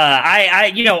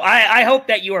 I hope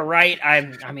that you are right.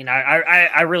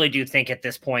 I really do think at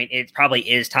this point it probably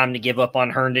is time to give up on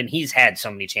Herndon. He's had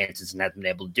so many chances and hasn't been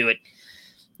able to do it.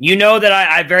 That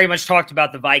I very much talked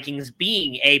about the Vikings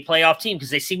being a playoff team because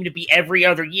they seem to be every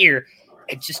other year.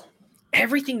 It just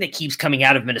everything that keeps coming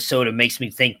out of Minnesota makes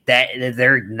me think that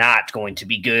they're not going to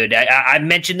be good. I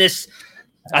mentioned this.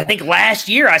 I think last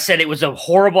year I said it was a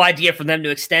horrible idea for them to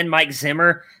extend Mike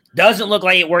Zimmer. Doesn't look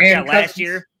like it worked out last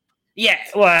year. Yeah,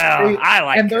 well, I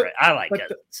like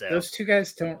Cousins. So. Those two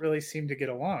guys don't really seem to get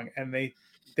along, and they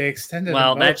extended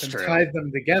them both and tied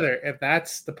them together. If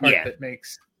that's the part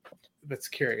that's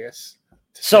curious.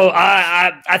 So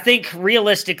I think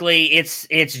realistically, it's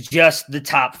just the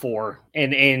top 4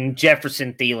 in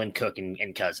Jefferson, Thielen, Cook,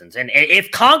 and Cousins. And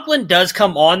if Conklin does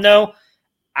come on though.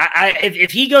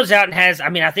 If he goes out and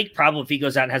I think probably if he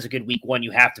goes out and has a good week 1,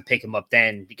 you have to pick him up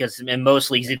then because in most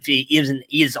leagues, if he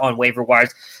is on waiver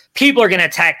wires, people are going to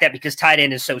attack that because tight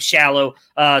end is so shallow.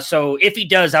 So if he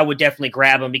does, I would definitely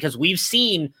grab him because we've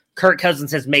seen Kirk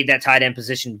Cousins has made that tight end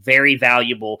position very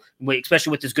valuable,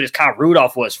 especially with as good as Kyle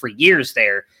Rudolph was for years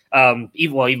there,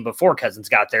 even before Cousins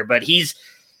got there. But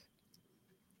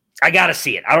I got to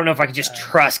see it. I don't know if I can just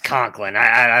trust Conklin.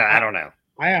 I don't know.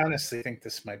 I honestly think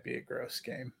this might be a gross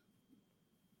game.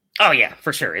 Oh, yeah,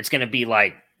 for sure. It's going to be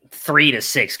like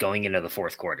 3-6 going into the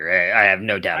fourth quarter. I have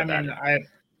no doubt about it. I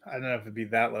don't know if it'd be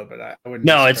that low, but I wouldn't.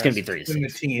 No, it's going to be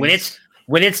 3-6.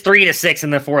 When it's 3-6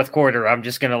 in the fourth quarter, I'm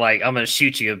just going to I'm going to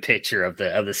shoot you a picture of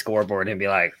the scoreboard and be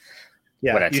like,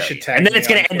 what you should tell you. And then it's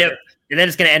going to end up. And then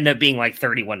it's going to end up being like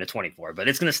 31-24, but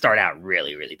it's going to start out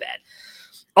really, really bad.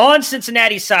 On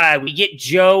Cincinnati's side, we get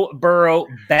Joe Burrow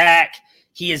back.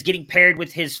 He is getting paired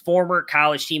with his former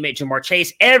college teammate, Jamar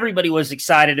Chase. Everybody was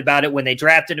excited about it when they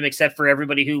drafted him, except for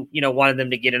everybody who, wanted them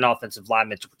to get an offensive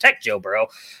lineman to protect Joe Burrow.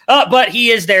 But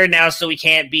he is there now, so we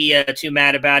can't be too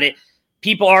mad about it.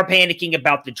 People are panicking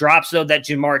about the drops, though, that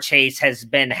Jamar Chase has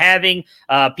been having.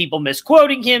 People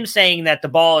misquoting him, saying that the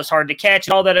ball is hard to catch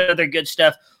and all that other good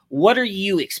stuff. What are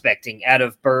you expecting out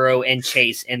of Burrow and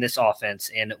Chase in this offense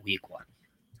in week 1?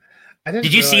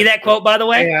 Did you see that quote, by the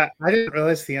way? Yeah, I didn't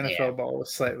realize the NFL ball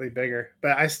was slightly bigger,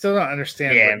 but I still don't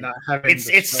understand not having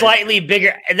it's slightly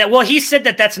bigger. Well, he said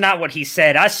that's not what he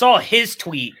said. I saw his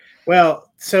tweet. Well,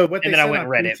 so what they said on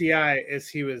PTI is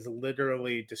he was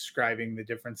literally describing the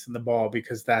difference in the ball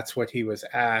because that's what he was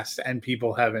asked, and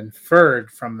people have inferred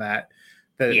from that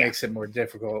it makes it more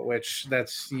difficult, which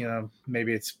that's,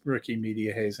 maybe it's rookie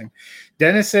media hazing.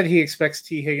 Dennis said he expects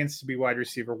T. Higgins to be wide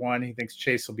receiver 1. He thinks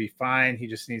Chase will be fine. He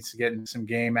just needs to get into some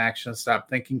game action, stop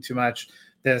thinking too much.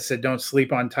 Dennis said don't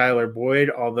sleep on Tyler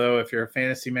Boyd, although if you're a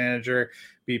fantasy manager,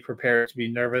 be prepared to be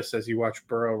nervous as you watch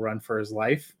Burrow run for his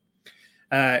life.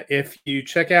 If you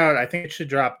check out, I think it should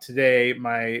drop today,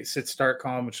 my sit start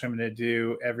column, which I'm going to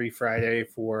do every Friday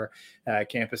for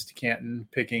Campus to Canton,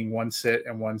 picking one sit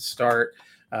and one start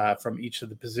from each of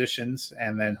the positions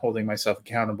and then holding myself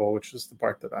accountable, which was the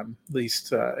part that I'm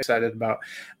least excited about.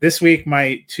 This week,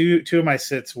 my two of my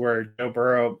sits were Joe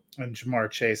Burrow and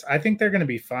Jamar Chase. I think they're going to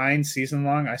be fine season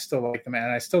long. I still like them,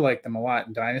 and I still like them a lot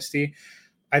in Dynasty.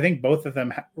 I think both of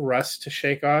them rust to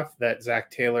shake off that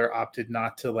Zach Taylor opted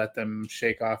not to let them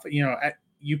shake off.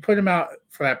 You put him out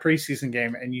for that preseason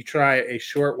game and you try a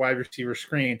short wide receiver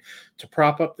screen to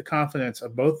prop up the confidence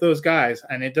of both those guys,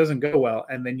 and it doesn't go well,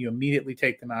 and then you immediately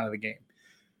take them out of the game.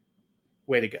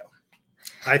 Way to go.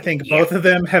 I think both of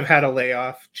them have had a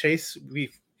layoff. Chase,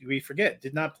 we forget,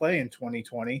 did not play in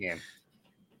 2020. Yeah.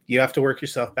 You have to work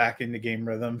yourself back into game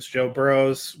rhythms. Joe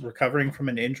Burrow's recovering from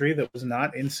an injury that was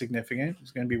not insignificant.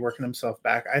 He's going to be working himself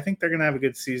back. I think they're going to have a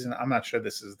good season. I'm not sure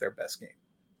this is their best game.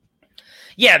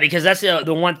 Yeah, because that's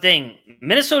the one thing.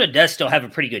 Minnesota does still have a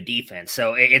pretty good defense,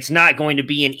 so it's not going to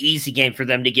be an easy game for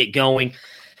them to get going.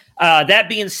 That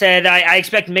being said, I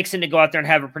expect Mixon to go out there and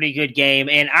have a pretty good game,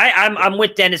 and I'm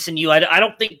with Dennis and you. I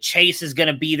don't think Chase is going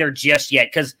to be there just yet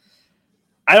because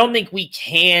I don't think we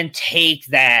can take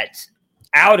that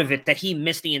out of it that he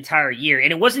missed the entire year,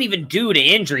 and it wasn't even due to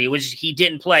injury. It was he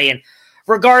didn't play, and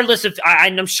regardless of,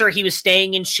 I'm sure he was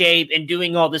staying in shape and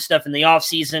doing all this stuff in the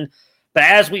offseason. But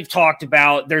as we've talked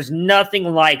about, there's nothing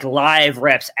like live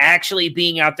reps actually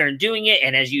being out there and doing it.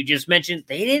 And as you just mentioned,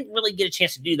 they didn't really get a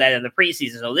chance to do that in the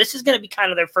preseason. So this is going to be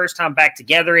kind of their first time back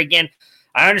together again.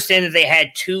 I understand that they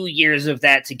had 2 years of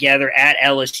that together at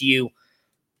LSU.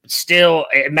 Still,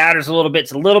 it matters a little bit.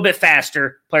 It's a little bit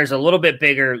faster. Players are a little bit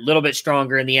bigger, a little bit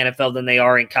stronger in the NFL than they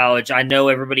are in college. I know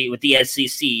everybody with the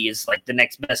SEC is like the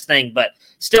next best thing, but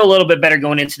still a little bit better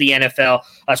going into the NFL.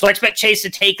 So I expect Chase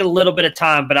to take a little bit of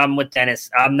time, but I'm with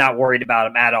Dennis. I'm not worried about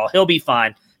him at all. He'll be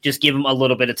fine. Just give him a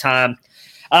little bit of time.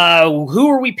 Who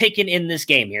are we picking in this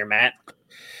game here, Matt?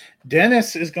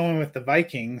 Dennis is going with the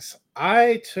Vikings.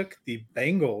 I took the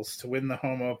Bengals to win the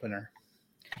home opener.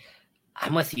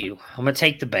 I'm with you. I'm going to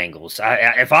take the Bengals.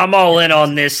 If I'm all in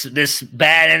on this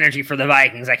bad energy for the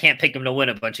Vikings, I can't pick them to win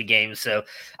a bunch of games. So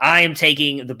I am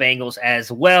taking the Bengals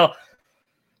as well.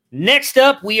 Next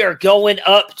up, we are going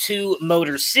up to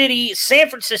Motor City. San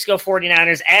Francisco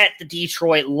 49ers at the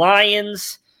Detroit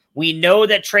Lions. We know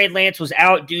that Trey Lance was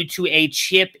out due to a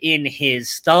chip in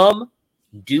his thumb.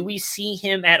 Do we see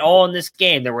him at all in this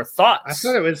game? There were thoughts. I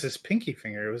thought it was his pinky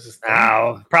finger. It was his thumb.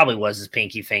 Oh, probably was his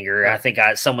pinky finger. I think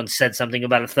someone said something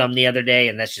about a thumb the other day,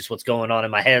 and that's just what's going on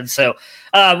in my head. So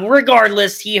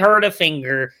regardless, he hurt a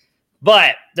finger,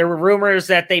 but there were rumors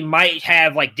that they might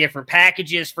have like different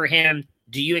packages for him.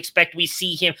 Do you expect we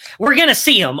see him? We're going to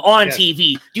see him on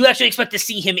TV. Do you actually expect to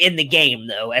see him in the game,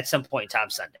 though, at some point in time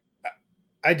Sunday?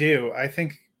 I do. I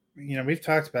think, we've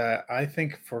talked about it. I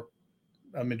think for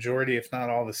a majority, if not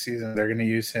all the season, they're going to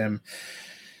use him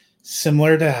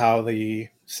similar to how the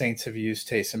Saints have used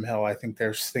Taysom Hill. I think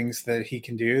there's things that he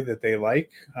can do that they like,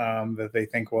 that they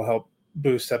think will help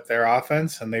boost up their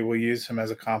offense, and they will use him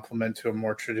as a complement to a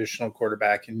more traditional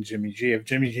quarterback in Jimmy G. If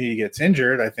Jimmy G gets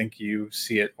injured, I think you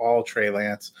see it all Trey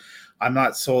Lance. I'm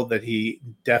not sold that he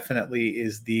definitely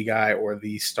is the guy or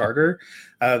the starter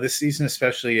this season,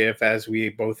 especially if, as we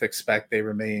both expect, they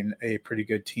remain a pretty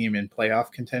good team in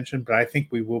playoff contention. But I think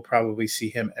we will probably see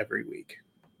him every week.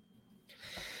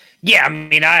 Yeah, I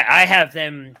mean, I have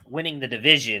them winning the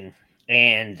division,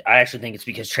 and I actually think it's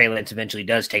because Trey Lance eventually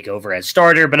does take over as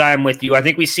starter, but I'm with you. I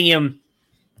think we see him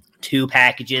 2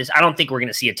 packages. I don't think we're going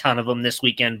to see a ton of them this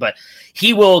weekend, but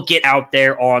he will get out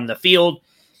there on the field.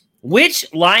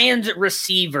 Which Lions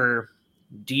receiver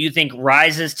do you think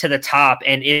rises to the top?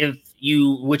 And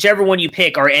whichever one you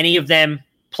pick, are any of them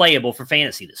playable for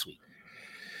fantasy this week?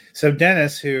 So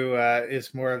Dennis, who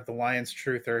is more of the Lions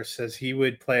truther, says he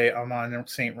would play Amon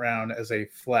St. Brown as a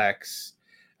flex.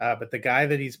 But the guy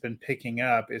that he's been picking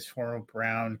up is former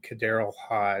Brown Kaderil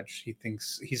Hodge.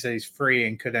 He said he's free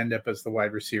and could end up as the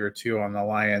wide receiver 2 on the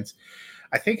Lions.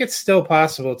 I think it's still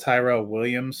possible Tyrell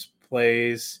Williams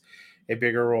plays a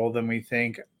bigger role than we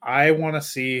think. I want to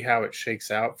see how it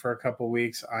shakes out for a couple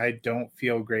weeks. I don't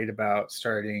feel great about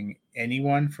starting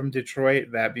anyone from Detroit.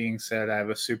 That being said, I have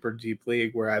a super deep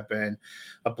league where I've been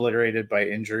obliterated by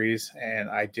injuries, and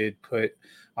I did put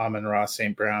Amon-Ra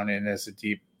St. Brown in as a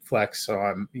deep flex. So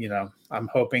I'm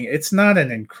hoping it's not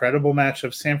an incredible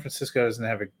matchup. San Francisco doesn't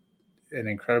have an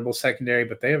incredible secondary,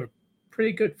 but they have a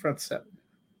pretty good front seven.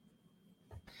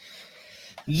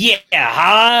 Yeah,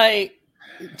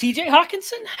 TJ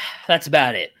Hawkinson? That's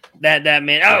about it. That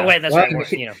man. Oh, wait, that's right.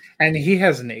 And he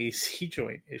has an AC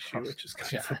joint issue, which is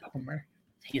kind of a bummer.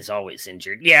 He's always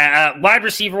injured. Yeah, wide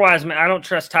receiver-wise, man, I don't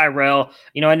trust Tyrell.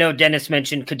 I know Dennis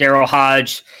mentioned Kaderil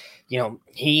Hodge.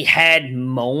 He had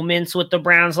moments with the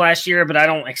Browns last year, but I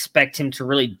don't expect him to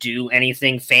really do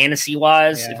anything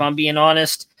fantasy-wise, if I'm being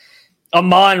honest.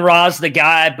 Amon-Ra's the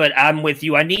guy, but I'm with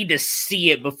you. I need to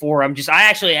see it before I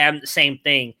actually am the same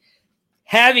thing.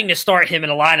 Having to start him in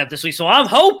a lineup this week. So I'm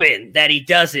hoping that he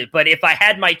does it. But if I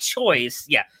had my choice,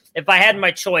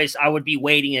 I would be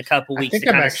waiting a couple weeks to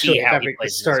kind of see how he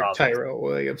plays. Start Tyrell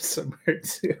Williams somewhere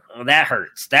too. Oh, that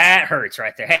hurts. That hurts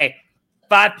right there. Hey,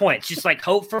 5 points. Just like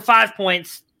hope for 5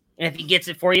 points. And if he gets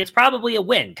it for you, it's probably a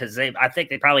win because I think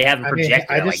they probably have him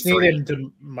projected. I just need him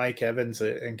to Mike Evans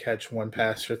and catch 1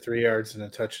 pass for 3 yards and a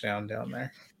touchdown down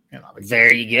there.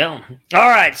 There you go. All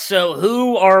right, so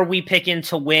who are we picking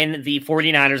to win the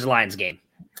 49ers-Lions game?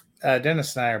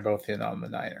 Dennis and I are both in on the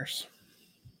Niners.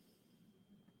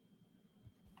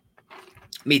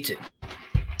 Me too.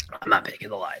 I'm not picking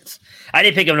the Lions. I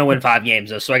did pick them to win 5 games,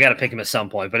 though, so I got to pick them at some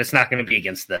point, but it's not going to be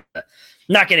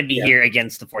here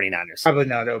against the 49ers. Probably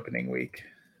not opening week.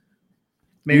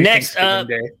 Maybe next up,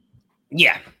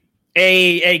 yeah.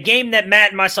 A game that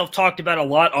Matt and myself talked about a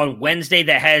lot on Wednesday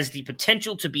that has the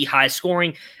potential to be high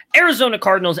scoring. Arizona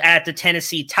Cardinals at the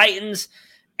Tennessee Titans.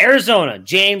 Arizona,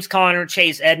 James Conner,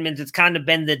 Chase Edmonds. It's kind of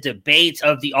been the debate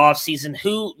of the offseason.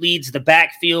 Who leads the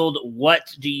backfield? What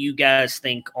do you guys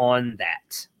think on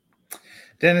that?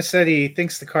 Dennis said he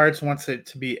thinks the Cards wants it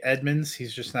to be Edmonds.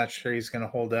 He's just not sure he's going to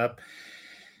hold up.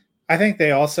 I think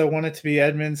they also want it to be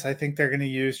Edmonds. I think they're going to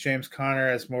use James Conner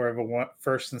as more of a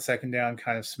first and second down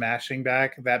kind of smashing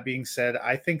back. That being said,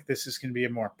 I think this is going to be a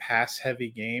more pass-heavy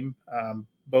game.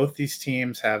 Both these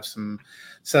teams have some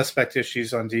suspect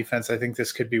issues on defense. I think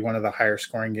this could be one of the higher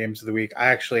scoring games of the week. I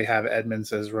actually have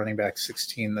Edmonds as running back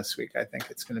 16 this week. I think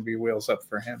it's going to be wheels up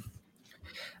for him.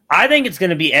 I think it's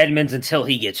going to be Edmonds until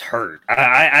he gets hurt.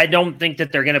 I don't think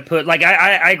that they're going to put –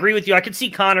 I agree with you. I could see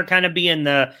Connor kind of being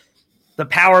the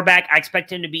power back. I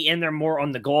expect him to be in there more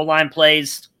on the goal line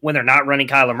plays when they're not running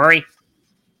Kyler Murray.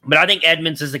 But I think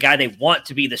Edmonds is the guy they want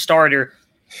to be the starter.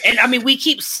 And, I mean, we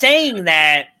keep saying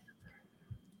that.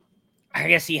 I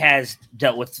guess he has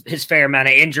dealt with his fair amount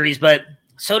of injuries, but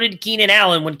so did Keenan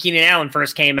Allen when Keenan Allen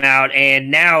first came out, and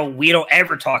now we don't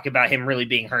ever talk about him really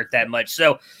being hurt that much.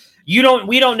 So we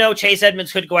don't know. Chase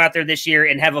Edmonds could go out there this year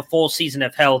and have a full season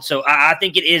of health. So I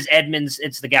think it is Edmonds.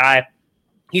 It's the guy.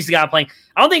 He's the guy playing.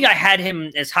 I don't think I had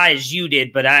him as high as you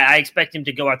did, but I expect him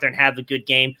to go out there and have a good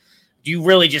game. Do you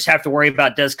really just have to worry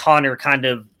about, does Connor kind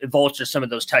of vulture some of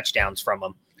those touchdowns from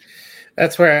him?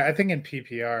 That's where I think in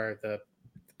PPR, the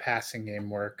passing game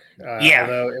work.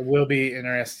 Although it will be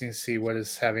interesting to see what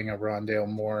is having a Rondale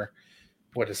Moore,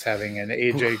 what is having an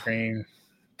AJ Green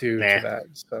do to that.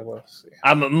 So we'll see.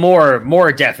 I'm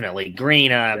more definitely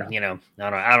Green. I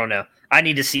don't know. I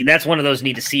need to see. That's one of those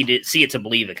need to see it to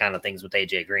believe it kind of things with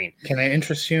AJ Green. Can I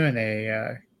interest you in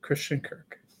a Christian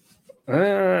Kirk?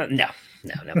 No.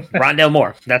 Rondale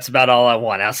Moore. That's about all I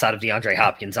want outside of DeAndre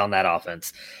Hopkins on that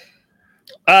offense.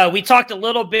 We talked a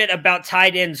little bit about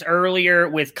tight ends earlier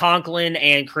with Conklin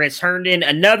and Chris Herndon.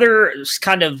 Another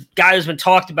kind of guy who's been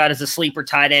talked about as a sleeper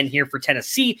tight end here for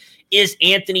Tennessee is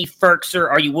Anthony Ferkser.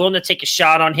 Are you willing to take a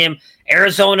shot on him?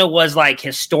 Arizona was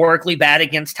historically bad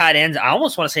against tight ends. I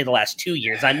almost want to say the last 2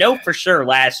 years. I know for sure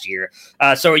last year.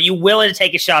 So are you willing to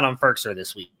take a shot on Ferkser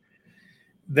this week?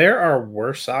 There are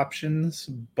worse options,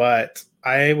 but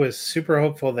I was super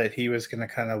hopeful that he was going to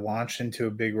kind of launch into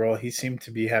a big role. He seemed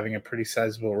to be having a pretty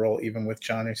sizable role even with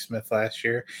Jonnu Smith last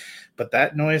year, but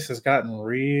that noise has gotten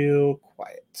real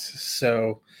quiet.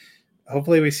 So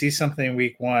hopefully we see something in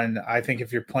week one. I think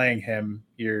if you're playing him,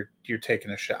 you're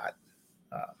taking a shot.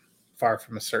 Far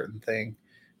from a certain thing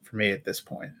for me at this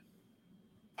point.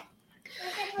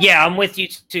 Yeah, I'm with you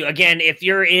too. Again, if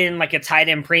you're in a tight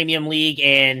end premium league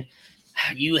and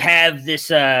you have this,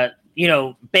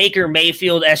 Baker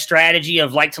Mayfield-esque strategy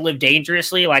of like to live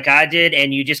dangerously like I did,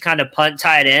 and you just kind of punt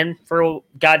tight end for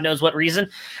God knows what reason,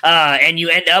 and you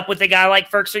end up with a guy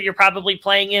like Ferkser, you're probably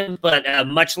playing him. But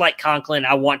much like Conklin,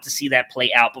 I want to see that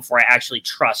play out before I actually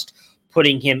trust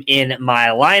putting him in my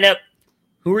lineup.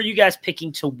 Who are you guys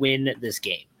picking to win this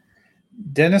game?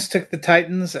 Dennis took the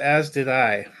Titans, as did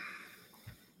I.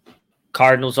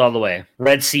 Cardinals all the way.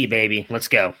 Red Sea, baby. Let's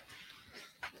go.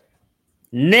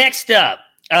 Next up,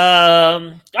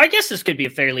 I guess this could be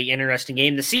a fairly interesting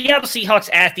game. The Seattle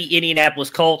Seahawks at the Indianapolis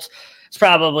Colts. It's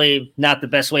probably not the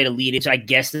best way to lead it. So I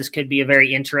guess this could be a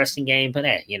very interesting game, but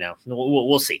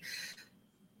we'll see.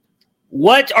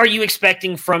 What are you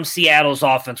expecting from Seattle's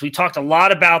offense? We talked a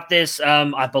lot about this,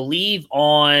 I believe,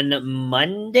 on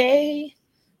Monday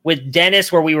with Dennis,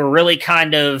 where we were really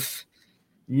kind of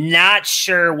not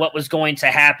sure what was going to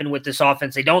happen with this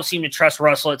offense. They don't seem to trust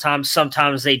Russell at times.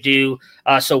 Sometimes they do.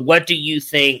 So what do you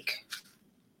think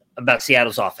about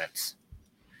Seattle's offense?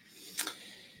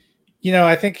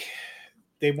 I think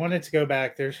they wanted to go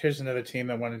back. Here's another team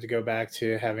that wanted to go back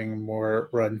to having more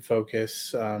run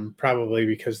focus, probably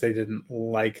because they didn't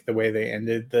like the way they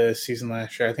ended the season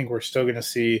last year. I think we're still going to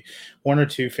see one or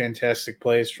two fantastic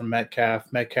plays from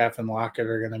Metcalf. Metcalf and Lockett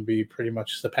are going to be pretty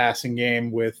much the passing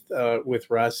game with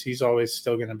Russ. He's always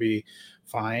still going to be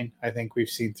fine. I think we've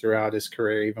seen throughout his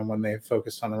career, even when they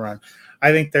focused on the run.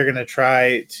 I think they're going to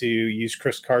try to use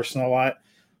Chris Carson a lot.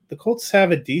 The Colts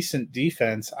have a decent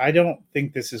defense. I don't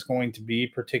think this is going to be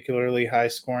particularly high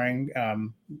scoring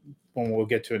when we'll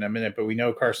get to it in a minute, but we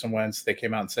know Carson Wentz, they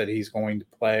came out and said he's going to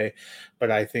play, but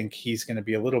I think he's going to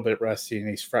be a little bit rusty and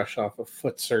he's fresh off of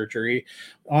foot surgery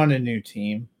on a new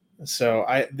team. So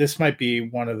this might be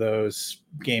one of those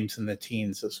games in the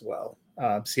teens as well.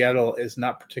 Seattle is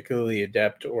not particularly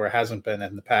adept, or hasn't been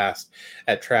in the past,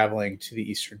 at traveling to the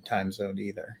Eastern time zone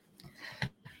either.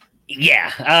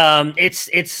 Yeah,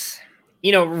 it's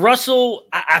Russell,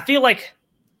 I feel like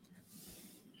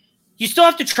you still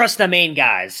have to trust the main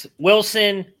guys.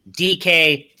 Wilson,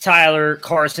 DK, Tyler,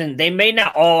 Carson. They may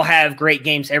not all have great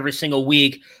games every single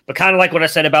week, but kind of like what I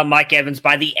said about Mike Evans,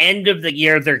 by the end of the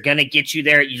year, they're going to get you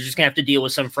there. You're just going to have to deal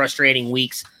with some frustrating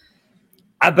weeks.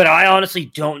 But I honestly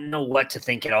don't know what to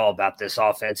think at all about this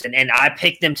offense. And I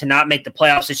picked them to not make the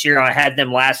playoffs this year. I had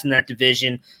them last in that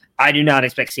division. I do not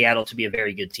expect Seattle to be a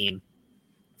very good team.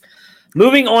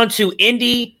 Moving on to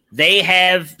Indy, they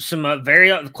have some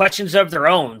very questions of their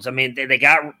own. I mean, they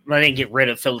didn't get rid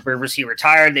of Phillip Rivers. He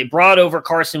retired. They brought over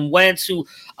Carson Wentz, who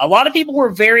a lot of people were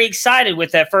very excited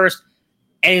with at first,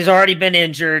 and he's already been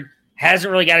injured.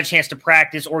 Hasn't really got a chance to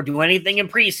practice or do anything in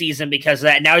preseason because of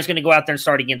that. Now he's going to go out there and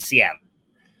start against Seattle.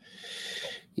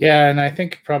 Yeah, and I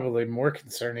think probably more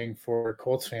concerning for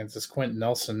Colts fans is Quentin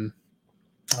Nelson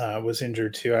was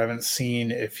injured too. I haven't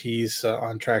seen if he's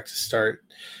on track to start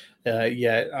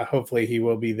yet. Hopefully he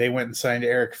will be. They went and signed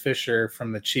Eric Fisher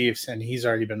from the Chiefs, and he's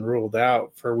already been ruled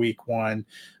out for week 1.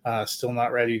 Still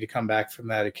not ready to come back from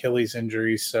that Achilles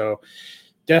injury. So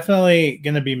definitely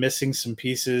going to be missing some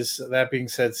pieces. That being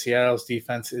said, Seattle's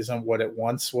defense isn't what it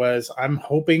once was. I'm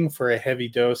hoping for a heavy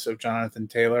dose of Jonathan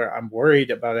Taylor. I'm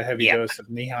worried about a heavy dose of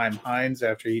Nyheim Hines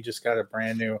after he just got a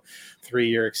brand new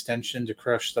 3-year extension to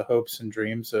crush the hopes and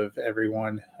dreams of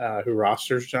everyone who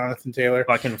rosters Jonathan Taylor.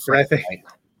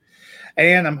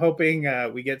 And I'm hoping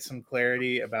we get some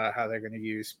clarity about how they're going to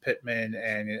use Pittman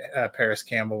and Paris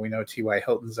Campbell. We know T.Y.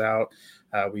 Hilton's out.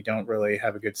 We don't really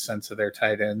have a good sense of their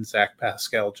tight end. Zach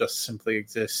Pascal just simply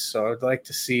exists. So I'd like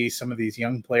to see some of these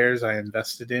young players I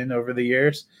invested in over the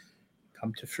years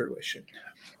come to fruition.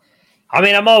 I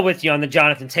mean, I'm all with you on the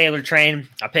Jonathan Taylor train.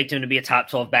 I picked him to be a top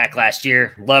 12 back last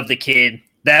year. Love the kid.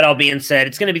 That all being said,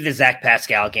 it's going to be the Zach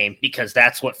Pascal game because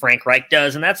that's what Frank Reich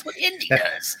does, and that's what Indy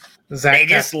does. They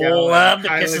just love to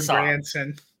piss us off.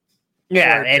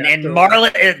 Yeah, and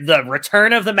Marlon, the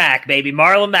return of the Mac, baby.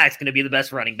 Marlon Mack's going to be the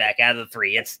best running back out of the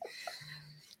 3. It's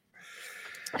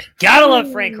gotta love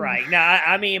Frank Reich. Now,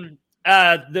 I mean,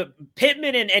 the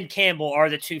Pittman and Campbell are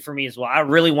the 2 for me as well. I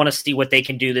really want to see what they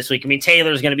can do this week. I mean,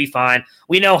 Taylor's going to be fine.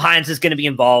 We know Hines is going to be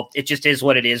involved. It just is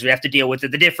what it is. We have to deal with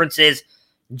it. The difference is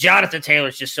Jonathan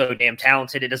Taylor's just so damn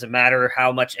talented. It doesn't matter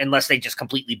how much, unless they just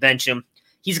completely bench him.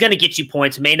 He's going to get you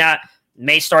points.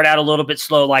 May start out a little bit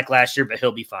slow like last year, but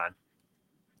he'll be fine.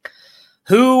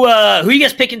 Who are you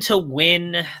guys picking to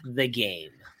win the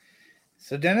game?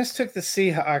 So Dennis took the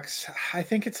Seahawks. I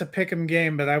think it's a pick'em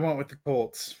game, but I went with the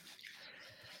Colts.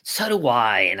 So do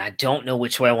I, and I don't know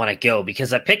which way I want to go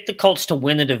because I picked the Colts to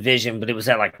win the division, but it was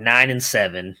at like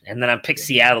 9-7, and then I picked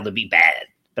Seattle to be bad.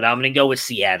 But I'm going to go with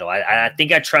Seattle. I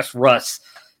think I trust Russ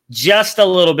just a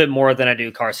little bit more than I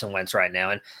do Carson Wentz right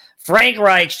now, and Frank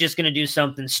Reich's just going to do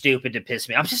something stupid to piss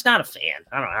me. I'm just not a fan.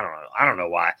 I don't know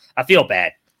why. I feel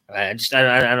bad. I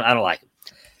don't like him.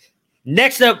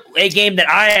 Next up, a game that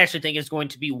I actually think is going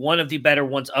to be one of the better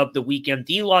ones of the weekend: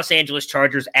 the Los Angeles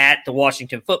Chargers at the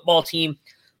Washington Football Team.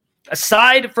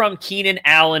 Aside from Keenan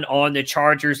Allen on the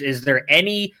Chargers, is there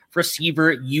any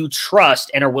receiver you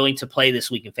trust and are willing to play this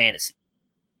week in fantasy?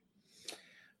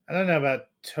 I don't know about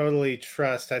totally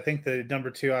trust. I think the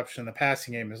number 2 option in the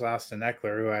passing game is Austin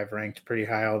Eckler, who I've ranked pretty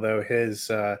high, although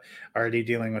his already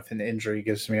dealing with an injury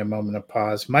gives me a moment of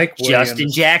pause. Mike Williams.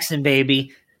 Justin Jackson,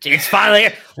 baby. It's finally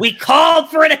here. We called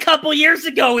for it a couple years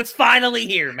ago. It's finally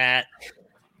here, Matt.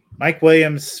 Mike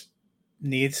Williams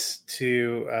needs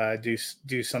to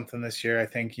do something this year. I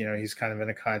think, he's kind of in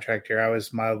a contract year. I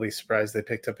was mildly surprised they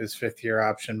picked up his 5th-year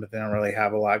option, but they don't really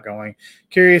have a lot going.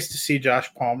 Curious to see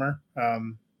Josh Palmer.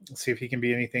 See if he can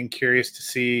be anything. Curious to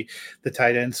see the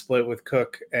tight end split with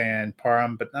Cook and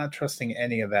Parham, but not trusting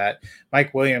any of that.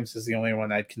 Mike Williams is the only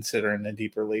one I'd consider in a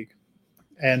deeper league.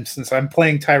 And since I'm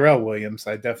playing Tyrell Williams,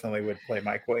 I definitely would play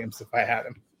Mike Williams if I had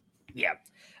him. Yeah.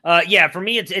 For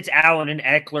me, it's Allen and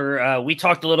Eckler. We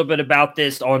talked a little bit about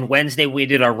this on Wednesday. We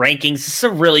did our rankings. This is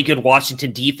a really good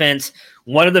Washington defense.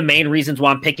 One of the main reasons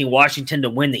why I'm picking Washington to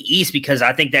win the East, because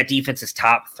I think that defense is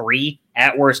top 3,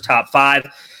 at worst top 5.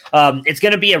 It's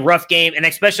going to be a rough game, and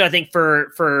especially I think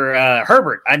for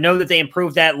Herbert. I know that they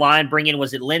improved that line,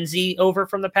 was it Lindsey over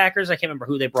from the Packers? I can't remember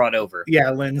who they brought over.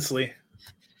 Yeah, Lindsley.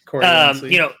 Corey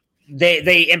Lindsley.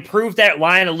 They improved that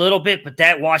line a little bit, but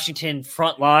that Washington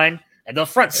front line and the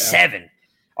front 7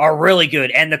 are really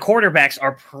good, and the quarterbacks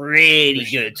are pretty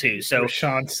good too. So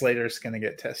Rashawn Slater's going to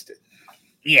get tested.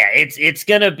 Yeah, it's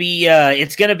gonna be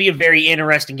a very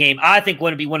interesting game. I think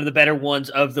going to be one of the better ones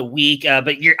of the week.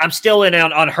 But I'm still in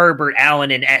on Herbert,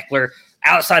 Allen, and Eckler.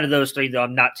 Outside of those 3, though,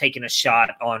 I'm not taking a shot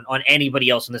on anybody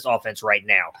else in this offense right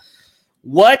now.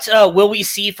 What will we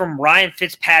see from Ryan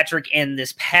Fitzpatrick in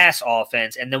this pass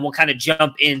offense? And then we'll kind of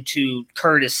jump into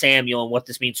Curtis Samuel and what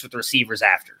this means for the receivers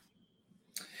after.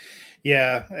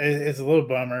 Yeah, it's a little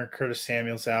bummer. Curtis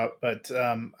Samuel's out, but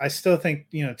I still think,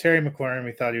 Terry McLaurin,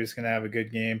 we thought he was going to have a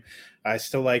good game. I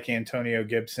still like Antonio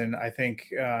Gibson. I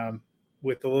think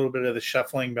with a little bit of the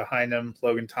shuffling behind him,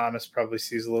 Logan Thomas probably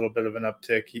sees a little bit of an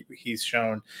uptick. He's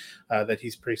shown that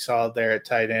he's pretty solid there at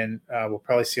tight end. We'll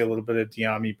probably see a little bit of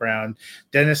De'Ami Brown.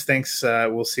 Dennis thinks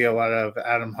we'll see a lot of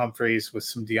Adam Humphries with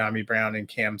some De'Ami Brown and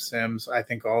Cam Sims. I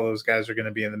think all those guys are going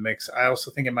to be in the mix. I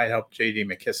also think it might help J.D.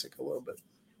 McKissick a little bit.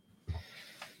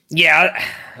 Yeah,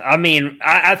 I mean,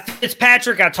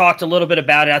 Fitzpatrick, I talked a little bit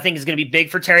about it. I think it's going to be big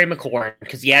for Terry McLaurin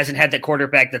because he hasn't had that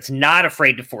quarterback that's not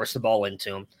afraid to force the ball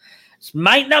into him. This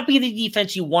might not be the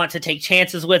defense you want to take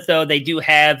chances with, though. They do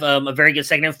have a very good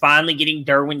second. Finally getting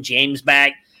Derwin James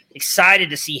back. Excited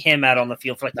to see him out on the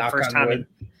field for like the first time.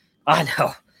 I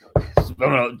know.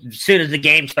 As soon as the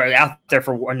game started out there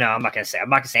for – no, I'm not going to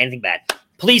say anything bad.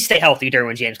 Please stay healthy,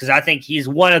 Derwin James, because I think he's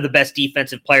one of the best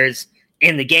defensive players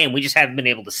in the game. We just haven't been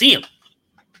able to see him.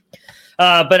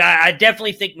 But I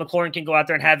definitely think McLaurin can go out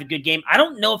there and have a good game. I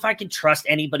don't know if I can trust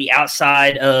anybody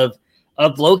outside of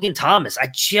Logan Thomas. I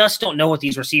just don't know what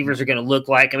these receivers are going to look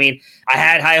like. I mean, I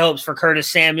had high hopes for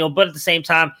Curtis Samuel, but at the same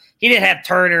time, he didn't have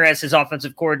Turner as his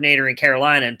offensive coordinator in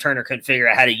Carolina, and Turner couldn't figure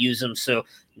out how to use him. So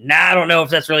now I don't know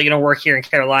if that's really going to work here in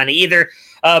Carolina either.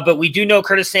 But we do know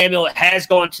Curtis Samuel has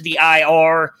gone to the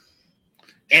IR.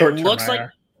 It looks like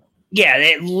 – yeah,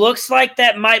 it looks like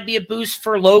that might be a boost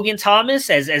for Logan Thomas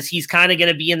as he's kind of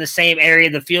going to be in the same area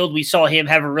of the field. We saw him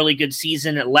have a really good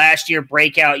season last year,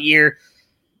 breakout year.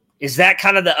 Is that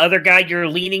kind of the other guy you're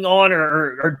leaning on,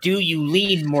 or do you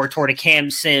lean more toward a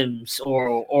Cam Sims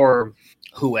or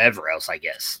whoever else, I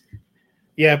guess?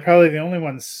 Yeah, probably the only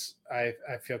ones I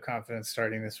feel confident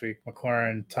starting this week,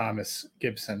 McLaurin, Thomas,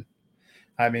 Gibson.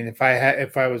 I mean, if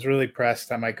I was really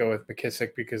pressed, I might go with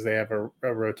McKissick because they have a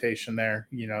rotation there.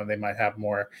 You know, they might have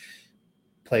more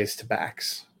plays to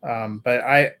backs. But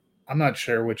I'm not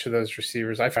sure which of those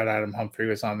receivers. I thought Adam Humphrey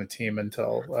was on the team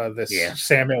until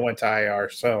Samuel went to IR.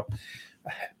 So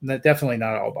definitely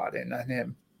not all bought in on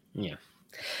him. Yeah.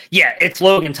 Yeah, it's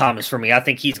Logan Thomas for me. I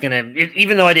think he's going to,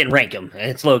 even though I didn't rank him,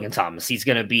 it's Logan Thomas. He's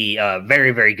going to be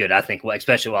very, very good, I think,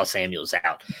 especially while Samuel's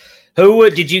out. Who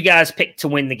did you guys pick to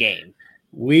win the game?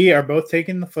 We are both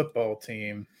taking the football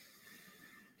team.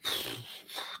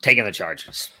 Taking the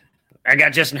Chargers. I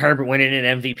got Justin Herbert winning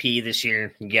an MVP this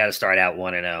year. You got to start out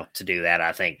 1-0 to do that,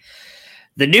 I think.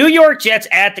 The New York Jets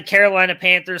at the Carolina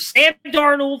Panthers. Sam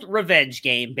Darnold revenge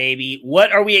game, baby.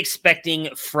 What are we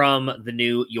expecting from the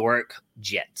New York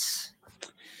Jets?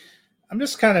 I'm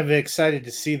just kind of excited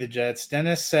to see the Jets.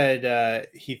 Dennis said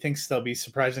he thinks they'll be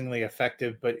surprisingly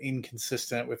effective but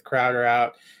inconsistent with Crowder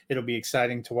out. It'll be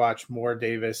exciting to watch more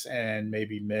Davis and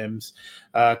maybe Mims.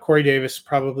 Corey Davis,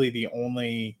 probably the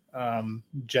only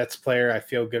Jets player I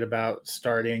feel good about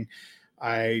starting.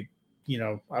 I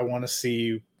want to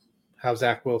see how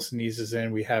Zach Wilson eases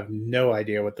in. We have no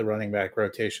idea what the running back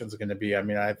rotation is going to be. I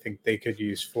mean, I think they could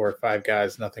use 4 or 5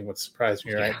 guys. Nothing would surprise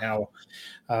me right now.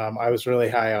 I was really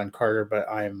high on Carter, but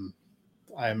I'm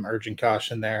urging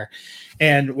caution there.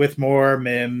 And with more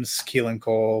Mims, Keelan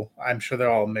Cole, I'm sure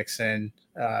they're all mix in.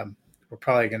 We're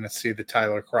probably going to see the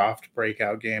Tyler Kroft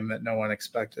breakout game that no one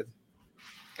expected.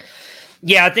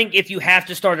 Yeah, I think if you have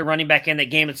to start a running back in that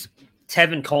game, it's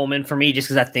Tevin Coleman for me, just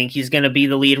because I think he's going to be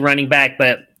the lead running back,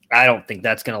 but I don't think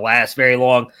that's going to last very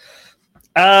long.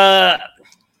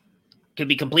 Could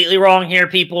be completely wrong here,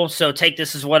 people, so take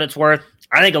this as what it's worth.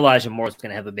 I think Elijah Moore's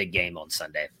going to have a big game on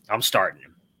Sunday. I'm starting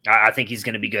him. I think he's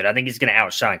going to be good. I think he's going to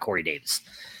outshine Corey Davis.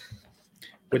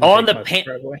 On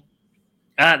the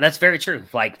that's very true.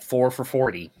 Like 4 for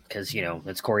 40 because,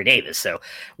 it's Corey Davis. So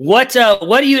what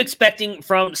are you expecting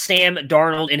from Sam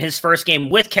Darnold in his first game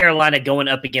with Carolina going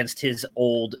up against his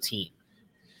old team?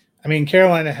 I mean,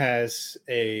 Carolina has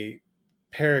a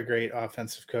pair of great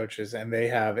offensive coaches, and they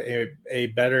have a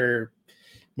better,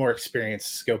 more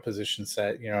experienced skill position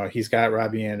set. He's got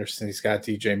Robbie Anderson, he's got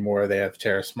DJ Moore, they have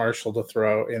Terrace Marshall to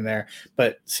throw in there,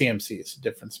 but CMC is a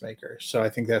difference maker. So I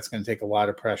think that's going to take a lot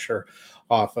of pressure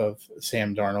off of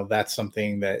Sam Darnold. That's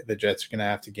something that the Jets are going to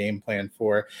have to game plan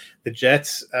for. The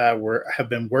Jets have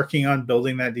been working on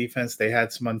building that defense. They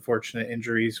had some unfortunate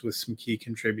injuries with some key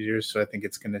contributors, so I think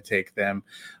it's going to take them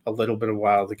a little bit of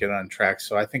while to get on track.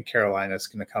 So I think Carolina is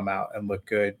going to come out and look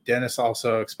good. Dennis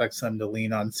also expects them to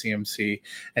lean on CMC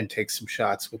and take some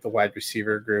shots with the wide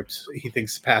receiver groups. He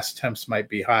thinks pass attempts might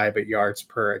be high, but yards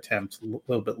per attempt a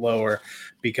little bit lower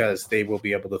because they will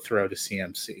be able to throw to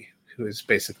CMC, who is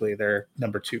basically their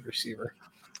number 2 receiver.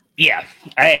 Yeah,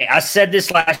 I said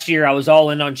this last year. I was all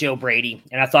in on Joe Brady,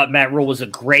 and I thought Matt Rule was a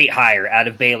great hire out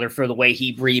of Baylor for the way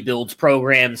he rebuilds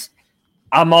programs.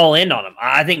 I'm all in on him.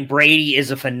 I think Brady is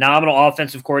a phenomenal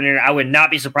offensive coordinator. I would not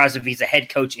be surprised if he's a head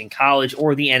coach in college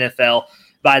or the NFL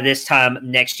by this time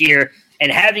next year.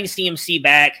 And having CMC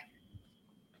back,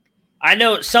 I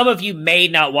know some of you may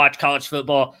not watch college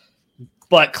football,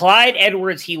 but Clyde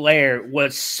Edwards-Helaire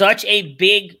was such a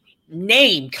big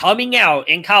name coming out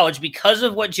in college because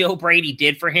of what Joe Brady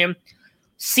did for him.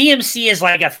 CMC is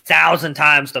like 1,000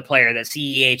 times the player that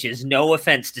CEH is. No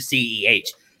offense to CEH.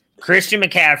 Christian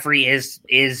McCaffrey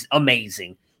is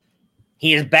amazing.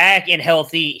 He is back and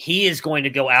healthy. He is going to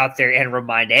go out there and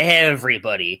remind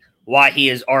everybody why he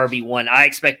is RB1. I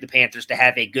expect the Panthers to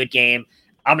have a good game.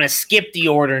 I'm going to skip the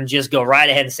order and just go right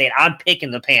ahead and say it. I'm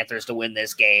picking the Panthers to win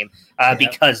this game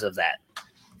because of that.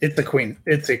 It's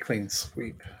a clean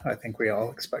sweep. I think we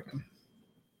all expect them.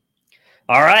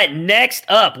 All right, next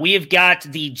up, we have got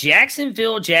the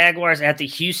Jacksonville Jaguars at the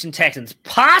Houston Texans.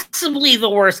 Possibly the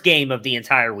worst game of the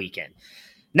entire weekend.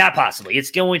 Not possibly.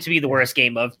 It's going to be the worst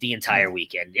game of the entire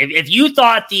weekend. If you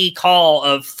thought the call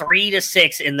of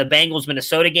 3-6 in the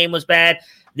Bengals-Minnesota game was bad,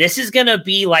 this is going to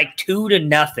be like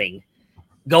 2-0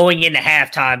 going into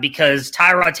halftime because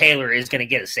Tyrod Taylor is going to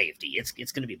get a safety. It's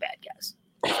going to be bad, guys.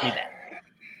 It's going to be bad.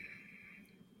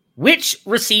 Which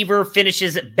receiver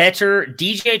finishes better,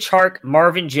 DJ Chark,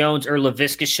 Marvin Jones, or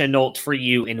Laviska Shenault for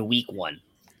you in week 1?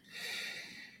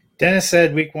 Dennis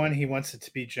said week 1 he wants it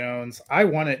to be Jones. I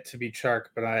want it to be Chark,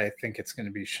 but I think it's going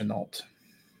to be Shenault.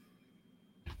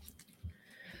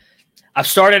 I've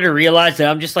started to realize that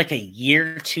I'm just like a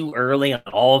year too early on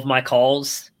all of my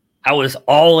calls. I was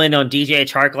all in on DJ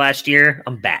Chark last year.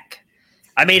 I'm back.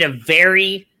 I made a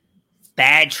very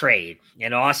bad trade.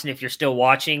 And Austin, if you're still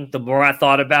watching, the more I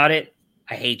thought about it,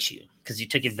 I hate you because you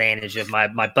took advantage of my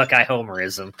Buckeye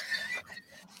homerism.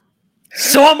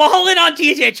 So I'm all in on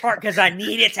DJ Chark because I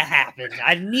need it to happen.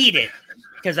 I need it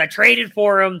because I traded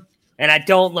for him, and I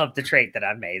don't love the trade that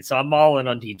I made. So I'm all in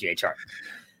on DJ Chark.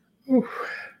 All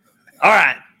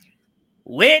right.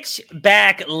 Which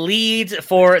back leads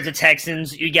for the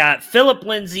Texans? You got Phillip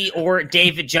Lindsay or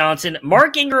David Johnson.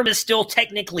 Mark Ingram is still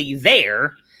technically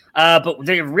there. But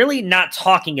they're really not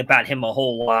talking about him a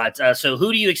whole lot. So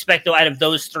who do you expect, though, out of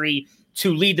those three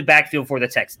to lead the backfield for the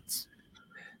Texans?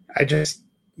 I just,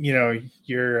 your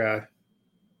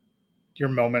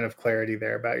moment of clarity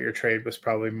there about your trade was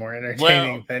probably more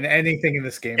entertaining than anything in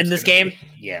this game. In this game?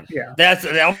 Yeah.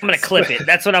 I'm going to clip it.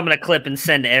 That's what I'm going to clip and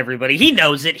send to everybody. He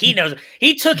knows it. He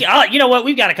took it. You know what?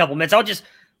 We've got a couple minutes.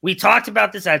 We talked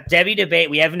about this at Debbie Debate.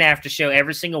 We have an after show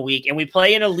every single week, and we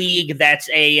play in a league that's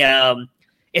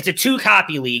it's a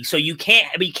 2-copy league, so you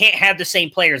can't have the same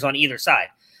players on either side.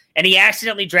 And he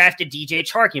accidentally drafted DJ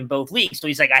Chark in both leagues. So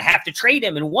he's like, I have to trade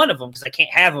him in one of them because I can't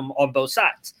have him on both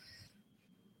sides.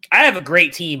 I have a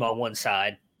great team on one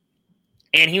side.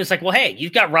 And he was like, well, hey,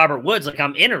 you've got Robert Woods. Like,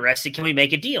 I'm interested. Can we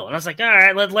make a deal? And I was like, all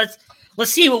right, let's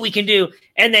see what we can do.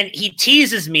 And then he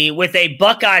teases me with a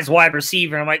Buckeyes wide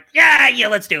receiver. I'm like, yeah,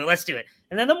 let's do it.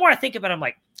 And then the more I think about it, I'm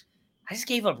like, I just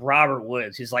gave up Robert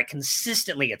Woods, who's like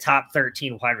consistently a top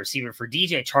 13 wide receiver, for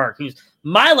DJ Chark, who's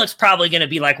my luck's probably going to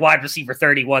be like wide receiver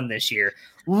 31 this year.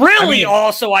 Really,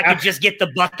 I could just get the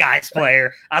Buckeyes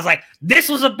player. I was like, this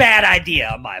was a bad idea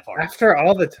on my part. After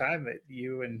all the time that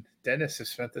you and Dennis have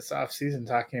spent this offseason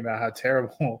talking about how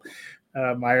terrible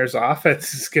Myers'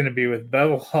 offense is going to be with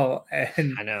Bevel,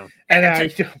 and I know.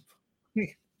 And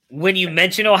when you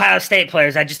mention Ohio State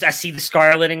players, I see the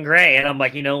scarlet and gray, and I'm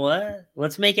like, you know what?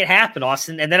 Let's make it happen,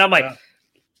 Austin. And then I'm like,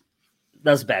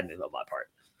 that was a bad move on my part.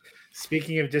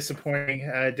 Speaking of disappointing,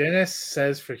 Dennis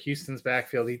says for Houston's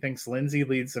backfield, he thinks Lindsey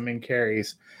leads them in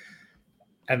carries.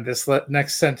 And this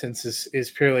next sentence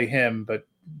is purely him, but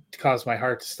caused my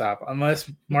heart to stop. Unless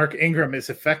Mark Ingram is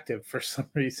effective for some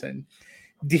reason,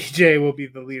 DJ will be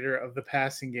the leader of the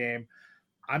passing game.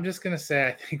 I'm just going to say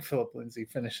I think Phillip Lindsay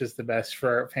finishes the best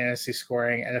for fantasy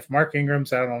scoring. And if Mark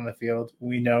Ingram's out on the field,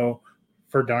 we know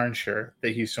for darn sure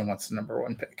that Houston wants the number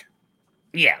 1 pick.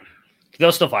 Yeah,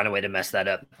 they'll still find a way to mess that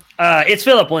up. It's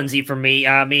Phillip Lindsay for me.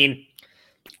 I mean,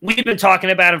 we've been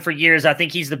talking about him for years. I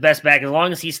think he's the best back as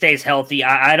long as he stays healthy.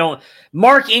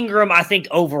 Mark Ingram, I think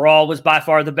overall was by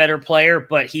far the better player,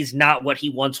 but he's not what he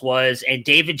once was. And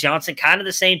David Johnson, kind of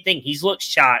the same thing. He's looked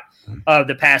shot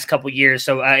the past couple years.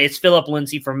 So it's Phillip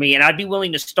Lindsay for me. And I'd be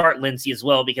willing to start Lindsay as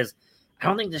well because I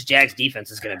don't think this Jags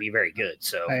defense is going to be very good.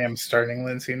 So I am starting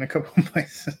Lindsay in a couple of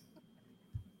places.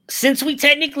 Since we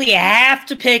technically have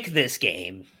to pick this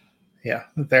game. Yeah,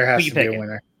 there has to be a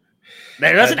winner.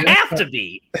 There doesn't have to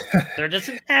be. There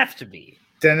doesn't have to be.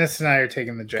 Dennis and I are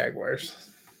taking the Jaguars.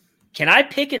 Can I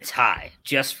pick a tie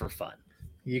just for fun?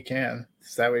 You can.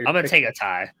 Is that what you're I'm going to take a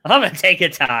tie.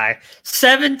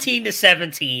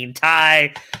 17-17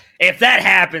 tie. If that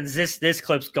happens, this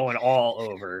clip's going all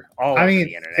over the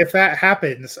internet. If that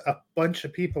happens, a bunch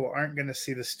of people aren't going to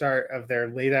see the start of their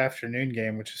late afternoon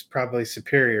game, which is probably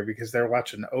superior because they're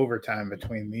watching overtime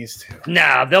between these two.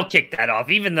 No, they'll kick that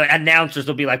off. Even the announcers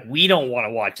will be like, "We don't want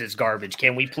to watch this garbage.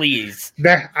 Can we please?"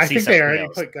 I think they already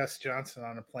put Gus Johnson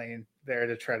on a plane there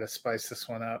to try to spice this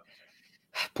one up.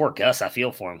 Poor Gus, I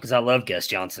feel for him because I love Gus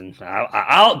Johnson.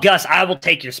 Gus, I will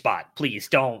take your spot. Please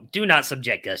do not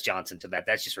subject Gus Johnson to that.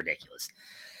 That's just ridiculous.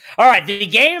 All right, the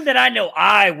game that I know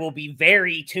I will be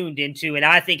very tuned into and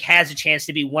I think has a chance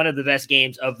to be one of the best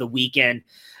games of the weekend.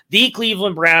 The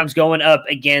Cleveland Browns going up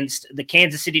against the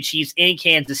Kansas City Chiefs in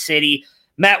Kansas City.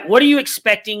 Matt, what are you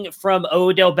expecting from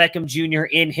Odell Beckham Jr.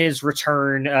 in his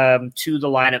return to the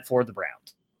lineup for the Browns?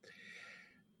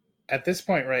 At this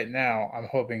point right now, I'm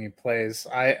hoping he plays.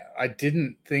 I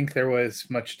didn't think there was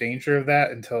much danger of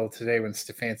that until today when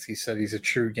Stefanski said he's a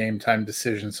true game time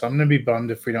decision. So I'm going to be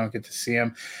bummed if we don't get to see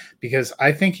him because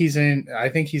I think he's going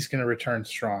to return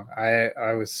strong.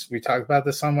 We talked about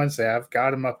this on Wednesday. I've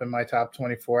got him up in my top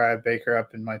 24. I have Baker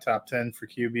up in my top 10 for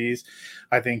QBs.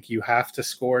 I think you have to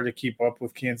score to keep up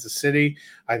with Kansas City.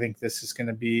 I think this is going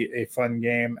to be a fun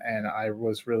game, and I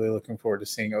was really looking forward to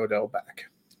seeing Odell back.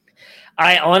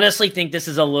 I honestly think this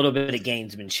is a little bit of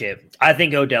gamesmanship. I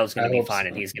think Odell's going to be fine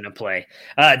and he's going to play.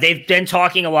 They've been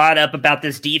talking a lot up about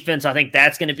this defense. I think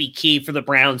that's going to be key for the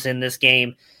Browns in this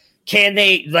game. Can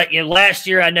they, last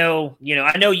year, I know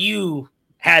you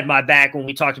had my back when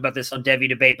we talked about this on Devy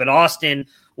Debate, but Austin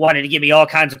wanted to give me all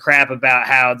kinds of crap about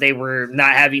how they were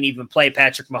not having even play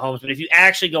Patrick Mahomes. But if you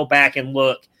actually go back and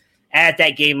look at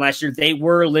that game last year, they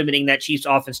were limiting that Chiefs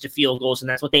offense to field goals, and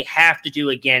that's what they have to do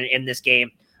again in this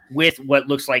game with what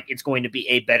looks like it's going to be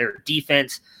a better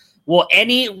defense. Will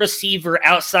any receiver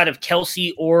outside of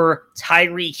Kelsey or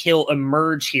Tyreek Hill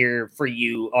emerge here for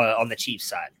you on the Chiefs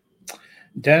side?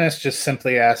 Dennis just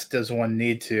simply asked, does one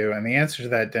need to? And the answer to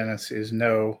that, Dennis, is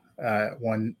no.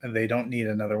 They don't need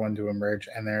another one to emerge,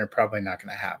 and they're probably not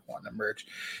going to have one emerge.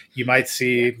 You might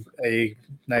see a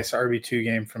nice RB2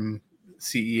 game from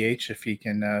CEH if he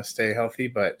can stay healthy,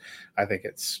 but I think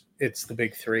it's the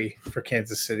big three for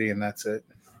Kansas City, and that's it.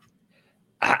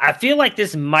 I feel like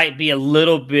this might be a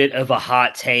little bit of a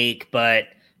hot take, but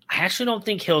I actually don't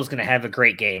think Hill's going to have a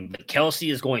great game. But Kelsey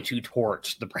is going to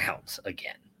torch the Browns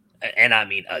again. And I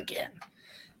mean again.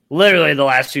 Literally the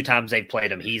last two times they've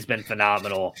played him, he's been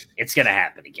phenomenal. It's going to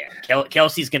happen again.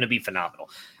 Kelsey's going to be phenomenal.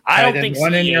 I don't think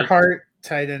one in your heart,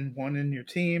 tight end, one in your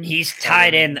team. He's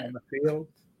tight end on the field.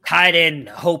 Tight end,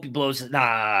 hope he blows his...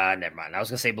 Nah, never mind. I was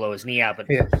going to say blow his knee out, but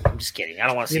yeah. I'm just kidding. I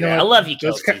don't want to see that. I love you,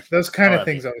 Kelsey. Those kind of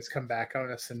things always come back on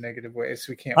us in negative ways.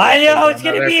 We can't... I know, it's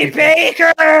going to be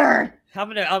Baker!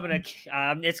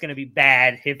 It's going to be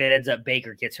bad if it ends up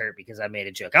Baker gets hurt because I made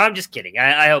a joke. I'm just kidding.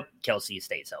 I hope Kelsey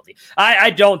stays healthy.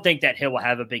 I don't think that Hill will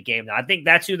have a big game. I think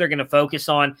that's who they're going to focus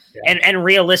on. Yeah. And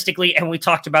realistically, and we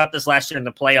talked about this last year in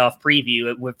the playoff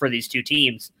preview for these two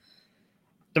teams,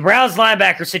 the Browns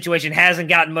linebacker situation hasn't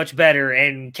gotten much better,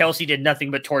 and Kelsey did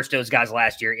nothing but torch those guys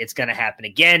last year. It's going to happen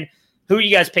again. Who are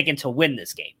you guys picking to win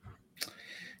this game?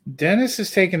 Dennis is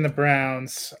taking the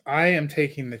Browns. I am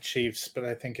taking the Chiefs, but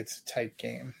I think it's a tight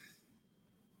game.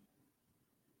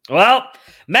 Well,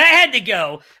 Matt had to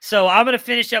go, so I'm going to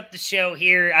finish up the show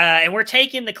here, and we're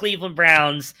taking the Cleveland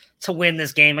Browns to win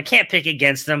this game. I can't pick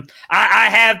against them. I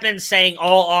have been saying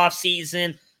all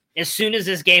offseason, as soon as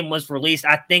this game was released,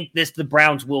 I think the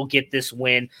Browns will get this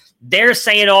win. They're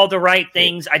saying all the right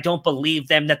things. I don't believe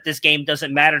them that this game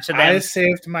doesn't matter to them. I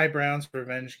saved my Browns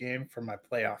revenge game for my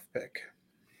playoff pick.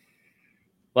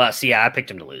 Well, see, I picked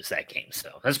them to lose that game. So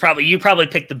you probably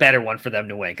picked the better one for them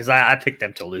to win because I picked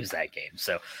them to lose that game.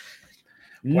 So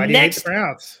why do you hate the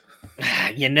Browns?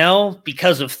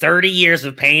 Because of 30 years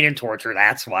of pain and torture.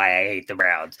 That's why I hate the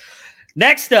Browns.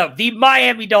 Next up, the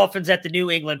Miami Dolphins at the New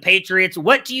England Patriots.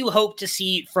 What do you hope to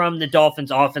see from the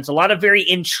Dolphins offense? A lot of very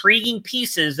intriguing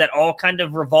pieces that all kind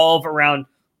of revolve around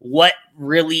what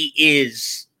really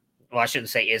is, well, I shouldn't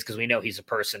say is because we know he's a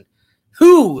person,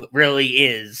 who really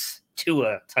is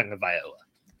Tua Tagovailoa.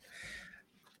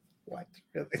 What?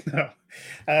 Really?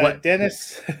 No.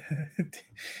 Dennis,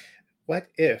 what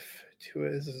if Tua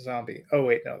is a zombie? Oh,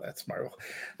 wait, no, that's Marvel.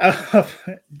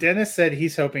 Dennis said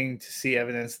he's hoping to see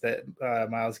evidence that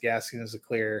Myles Gaskin is a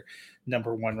clear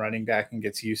number one running back and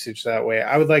gets usage that way.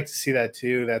 I would like to see that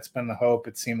too. That's been the hope.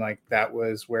 It seemed like that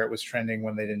was where it was trending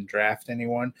when they didn't draft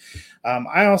anyone.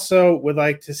 I also would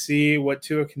like to see what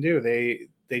Tua can do.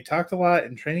 They talked a lot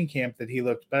in training camp that he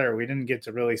looked better. We didn't get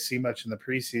to really see much in the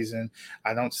preseason.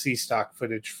 I don't see stock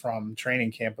footage from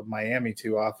training camp of Miami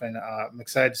too often. I'm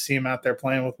excited to see him out there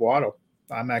playing with Waddle.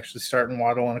 I'm actually starting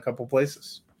Waddle in a couple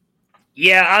places.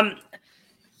 Yeah,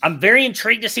 I'm very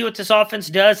intrigued to see what this offense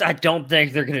does. I don't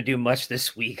think they're going to do much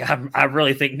this week. I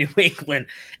really think New England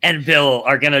and Bill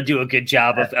are going to do a good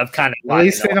job of kind of. At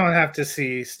least they don't have to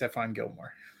see Stephon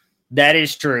Gilmore. That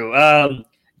is true.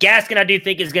 Gaskin, I do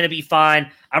think, is going to be fine.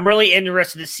 I'm really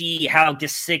interested to see how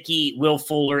Gesicki, Will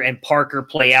Fuller, and Parker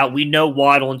play out. We know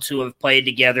Waddle and Tua have played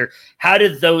together. How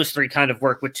did those three kind of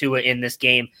work with Tua in this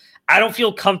game? I don't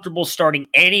feel comfortable starting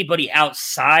anybody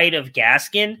outside of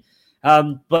Gaskin.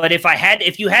 But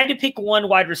if you had to pick one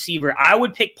wide receiver, I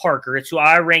would pick Parker. It's who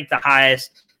I rank the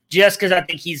highest, just because I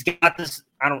think he's got this.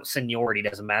 Seniority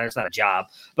doesn't matter. It's not a job.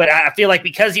 But I feel like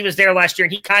because he was there last year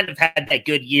and he kind of had that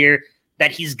good year,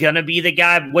 that he's going to be the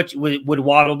guy. Would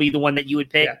Waddle be the one that you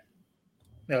would pick?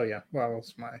 Yeah. Oh, yeah.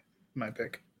 Waddle's my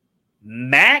pick.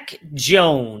 Mac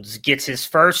Jones gets his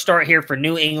first start here for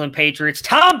New England Patriots.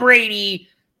 Tom Brady,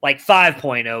 like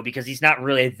 5.0, because he's not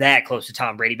really that close to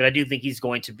Tom Brady, but I do think he's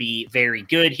going to be very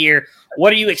good here.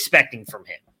 What are you expecting from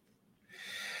him?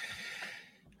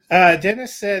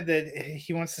 Dennis said that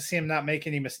he wants to see him not make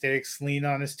any mistakes, lean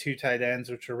on his two tight ends,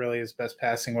 which are really his best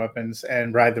passing weapons,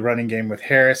 and ride the running game with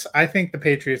Harris. I think the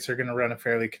Patriots are going to run a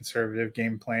fairly conservative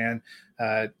game plan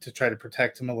to try to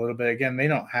protect him a little bit. Again, they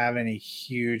don't have any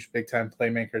huge big-time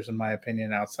playmakers, in my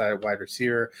opinion, outside of wide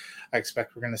receiver. I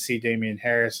expect we're going to see Damian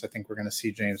Harris. I think we're going to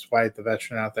see James White, the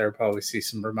veteran out there, probably see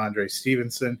some Ramondre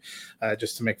Stevenson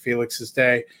just to make Felix's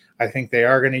day. I think they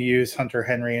are going to use Hunter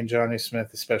Henry and Johnny Smith,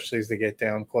 especially as they get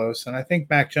down close. And I think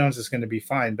Mac Jones is going to be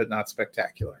fine, but not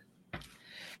spectacular.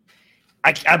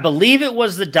 I believe it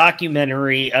was the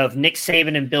documentary of Nick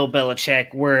Saban and Bill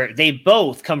Belichick where they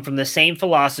both come from the same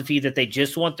philosophy that they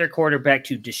just want their quarterback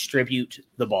to distribute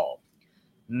the ball.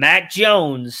 Mac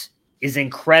Jones is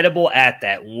incredible at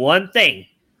that. One thing,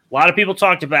 a lot of people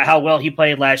talked about how well he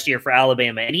played last year for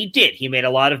Alabama, and he did. He made a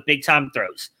lot of big-time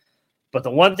throws. But the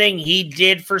one thing he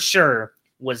did for sure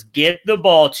was get the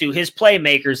ball to his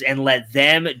playmakers and let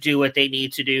them do what they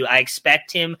need to do. I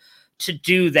expect him to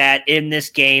do that in this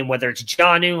game, whether it's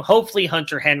Jonnu, hopefully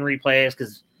Hunter Henry plays,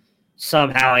 because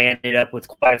somehow I ended up with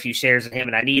quite a few shares of him,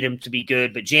 and I need him to be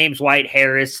good. But James White,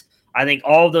 Harris, I think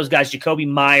all of those guys, Jacoby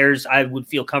Myers, I would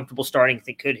feel comfortable starting. I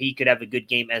think he could have a good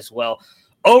game as well.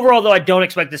 Overall, though, I don't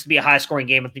expect this to be a high-scoring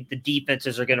game. I think the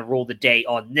defenses are going to rule the day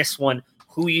on this one.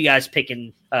 Who are you guys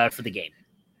picking for the game?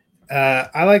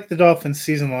 I like the Dolphins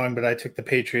season long, but I took the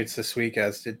Patriots this week,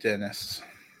 as did Dennis.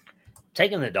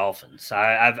 Taking the Dolphins.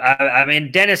 I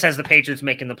mean, Dennis has the Patriots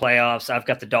making the playoffs. I've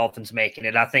got the Dolphins making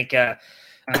it. I think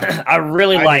I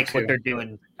really like what they're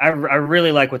doing. I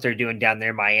really like what they're doing down there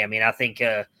in Miami. And I think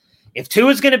if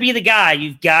Tua's going to be the guy,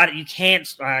 you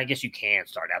can't. I guess you can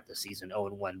start out the season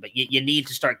 0-1, but you need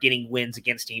to start getting wins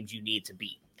against teams you need to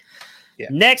beat. Yeah.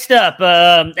 Next up,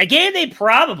 a game they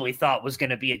probably thought was going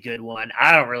to be a good one.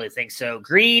 I don't really think so.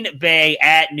 Green Bay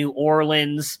at New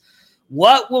Orleans.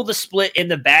 What will the split in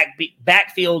the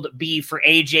backfield be for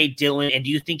A.J. Dillon, and do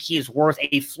you think he is worth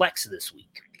a flex this week?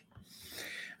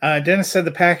 Dennis said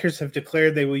the Packers have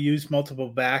declared they will use multiple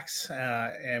backs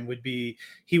and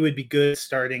he would be good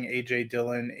starting A.J.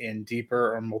 Dillon in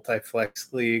deeper or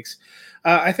multi-flex leagues.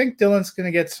 I think Dillon's going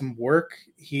to get some work.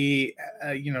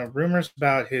 Rumors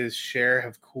about his share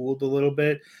have cooled a little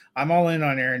bit. I'm all in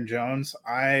on Aaron Jones.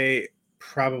 I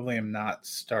probably am not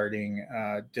starting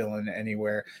Dillon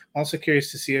anywhere. I'm also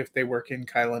curious to see if they work in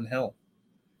Kylan Hill.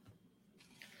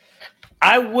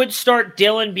 I would start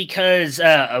Dillon because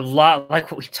a lot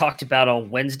like what we talked about on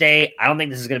Wednesday, I don't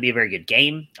think this is going to be a very good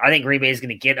game. I think Green Bay is going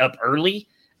to get up early,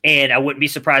 and I wouldn't be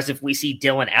surprised if we see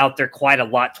Dillon out there quite a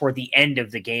lot toward the end of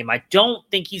the game. I don't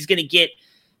think he's going to get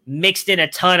mixed in a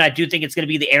ton. I do think it's going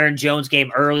to be the Aaron Jones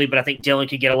game early, but I think Dillon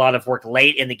could get a lot of work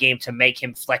late in the game to make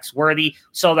him flex worthy.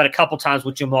 Saw that a couple times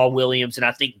with Jamal Williams, and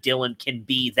I think Dillon can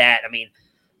be that. I mean,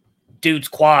 dude's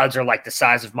quads are like the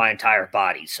size of my entire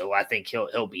body, so I think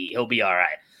he'll be all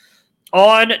right.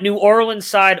 On New Orleans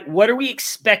side, what are we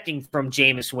expecting from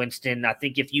Jameis Winston? I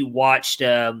think if you watched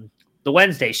the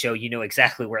Wednesday show, you know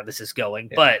exactly where this is going.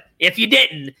 Yeah. But if you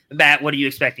didn't, Matt, what are you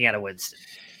expecting out of Winston?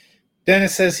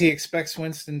 Dennis says he expects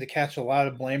Winston to catch a lot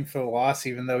of blame for the loss,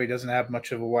 even though he doesn't have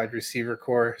much of a wide receiver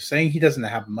core. Saying he doesn't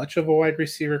have much of a wide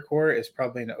receiver core is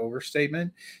probably an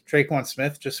overstatement. Traquan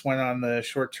Smith just went on the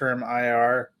short-term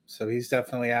IR, so he's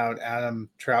definitely out. Adam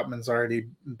Troutman's already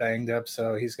banged up,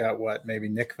 so he's got maybe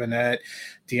Nick Vannett,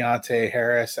 Deontay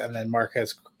Harris, and then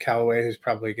Marquez Callaway, who's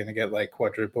probably going to get like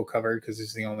quadruple covered because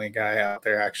he's the only guy out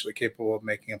there actually capable of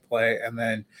making a play. And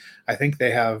then I think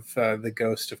they have the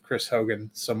ghost of Chris Hogan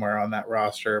somewhere on that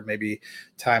roster, maybe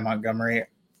Ty Montgomery.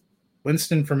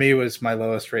 Winston, for me, was my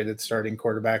lowest rated starting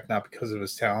quarterback, not because of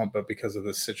his talent, but because of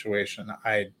the situation.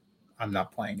 I'm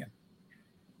not playing him.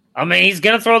 I mean, he's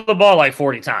going to throw the ball like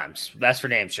 40 times. That's for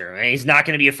damn sure. I mean, he's not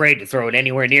going to be afraid to throw it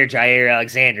anywhere near Jair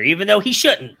Alexander, even though he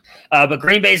shouldn't. But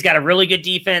Green Bay's got a really good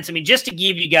defense. I mean, just to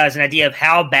give you guys an idea of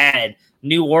how bad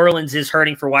New Orleans is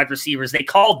hurting for wide receivers, they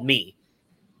called me.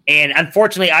 And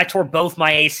unfortunately, I tore both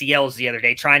my ACLs the other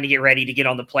day trying to get ready to get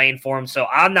on the plane for him. So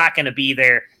I'm not going to be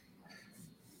there.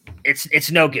 It's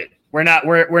no good. We're not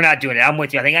doing it. I'm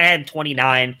with you. I think I had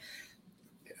 29.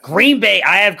 Green Bay,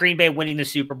 I have Green Bay winning the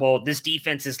Super Bowl. This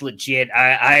defense is legit.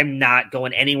 I'm not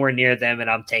going anywhere near them, and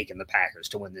I'm taking the Packers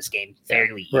to win this game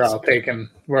fairly easily.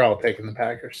 We're all taking the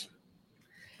Packers.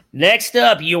 Next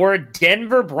up, your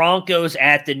Denver Broncos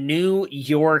at the New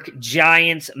York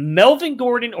Giants. Melvin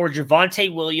Gordon or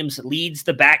Javonte Williams leads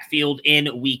the backfield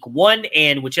in week 1,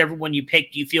 and whichever one you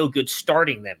pick, do you feel good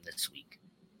starting them this week?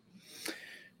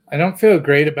 I don't feel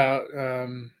great about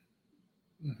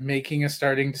making a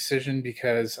starting decision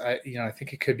because I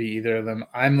think it could be either of them.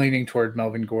 I'm leaning toward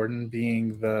Melvin Gordon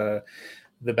being the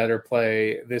better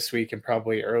play this week and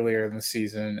probably earlier in the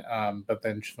season, but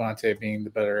then Javonte being the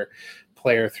better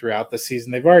player throughout the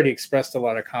season. They've already expressed a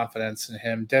lot of confidence in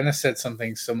him. Dennis said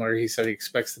something similar. He said he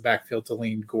expects the backfield to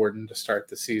lean Gordon to start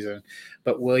the season,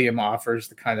 but William offers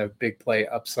the kind of big play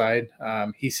upside.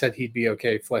 He said he'd be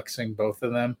okay flexing both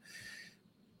of them.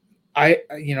 I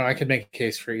could make a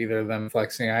case for either of them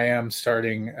flexing. I am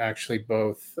starting actually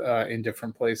both in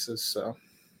different places. So,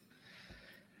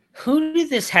 who did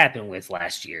this happen with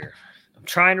last year? I'm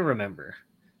trying to remember.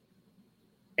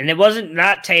 And it wasn't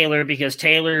not Taylor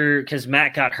because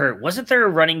Matt got hurt. Wasn't there a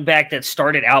running back that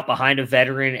started out behind a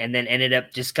veteran and then ended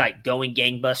up just like going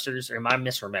gangbusters? Or am I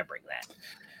misremembering that?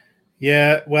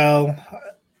 Yeah, well,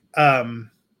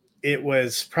 it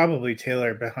was probably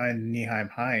Taylor behind Nyheim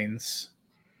Hines.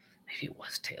 Maybe it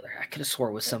was Taylor. I could have swore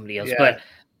it was somebody else, yeah. but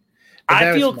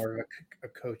I feel more of a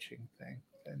coaching thing.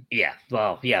 Yeah,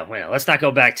 well, let's not go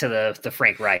back to the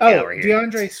Frank Reich hour here.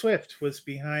 DeAndre Swift was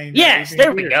behind. Yes,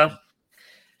 there we go.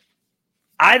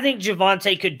 I think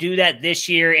Javonte could do that this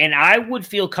year, and I would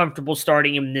feel comfortable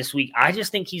starting him this week. I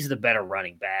just think he's the better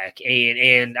running back,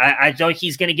 and I think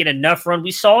he's going to get enough run.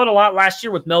 We saw it a lot last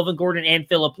year with Melvin Gordon and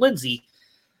Phillip Lindsay.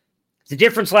 The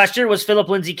difference last year was Phillip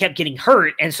Lindsay kept getting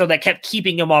hurt, and so that kept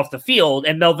keeping him off the field,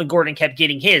 and Melvin Gordon kept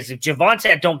getting his. If Javonte,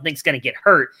 I don't think is going to get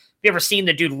hurt. If you ever seen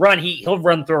the dude run, he'll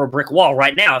run through a brick wall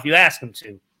right now if you ask him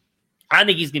to. I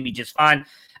think he's going to be just fine.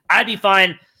 I'd be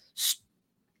fine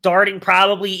starting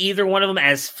probably either one of them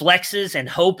as flexes and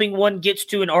hoping one gets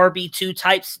to an RB2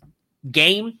 type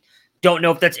game. Don't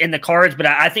know if that's in the cards, but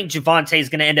I think Javonte is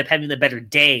going to end up having the better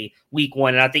day week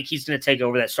 1, and I think he's going to take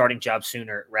over that starting job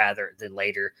sooner rather than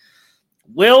later.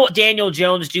 Will Daniel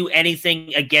Jones do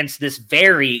anything against this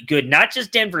very good, not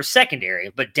just Denver secondary,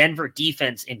 but Denver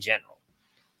defense in general?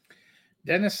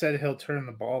 Dennis said he'll turn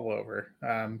the ball over,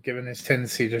 given his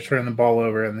tendency to turn the ball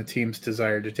over and the team's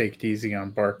desire to take it easy on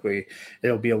Barkley.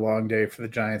 It'll be a long day for the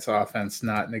Giants offense,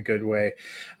 not in a good way.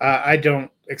 I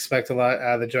don't expect a lot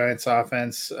out of the Giants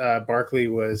offense. Barkley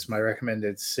was my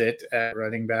recommended sit at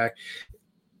running back.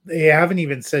 They haven't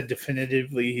even said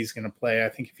definitively he's going to play. I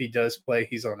think if he does play,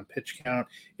 he's on a pitch count.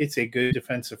 It's a good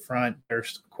defensive front.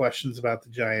 There's questions about the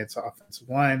Giants' offensive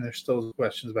line. There's still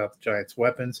questions about the Giants'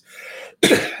 weapons.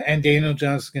 And Daniel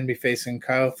Jones is going to be facing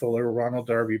Kyle Fuller, Ronald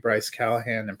Darby, Bryce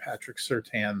Callahan, and Patrick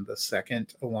Surtain II,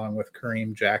 along with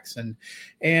Kareem Jackson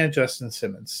and Justin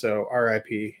Simmons. So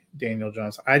RIP Daniel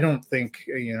Jones. I don't think,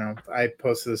 I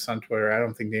posted this on Twitter. I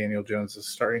don't think Daniel Jones is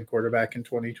starting quarterback in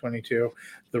 2022.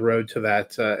 The road to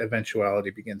that eventuality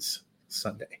begins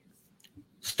Sunday.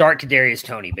 Start Kadarius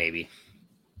Toney, baby.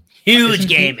 Huge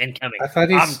game incoming. I thought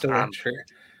he's still injured.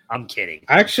 I'm kidding.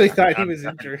 I actually thought he was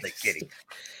injured. Kidding.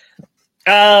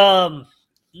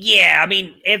 Yeah, I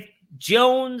mean, if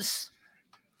Jones,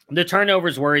 the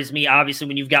turnovers worries me. Obviously,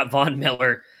 when you've got Von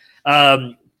Miller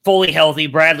fully healthy,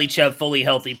 Bradley Chubb fully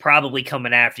healthy, probably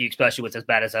coming after you, especially with as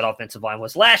bad as that offensive line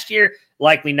was last year.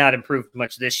 Likely not improved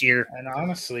much this year. And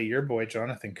honestly, your boy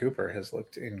Jonathan Cooper has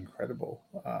looked incredible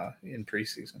in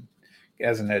preseason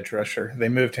as an edge rusher. They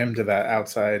moved him to that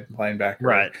outside linebacker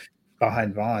right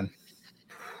behind Vaughn.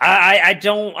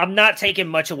 I'm not taking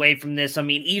much away from this. I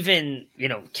mean, even,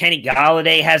 Kenny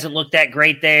Golladay hasn't looked that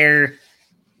great there.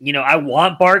 I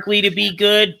want Barkley to be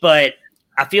good, but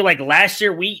I feel like last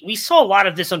year we saw a lot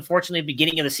of this, unfortunately, at the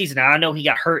beginning of the season. Now, I know he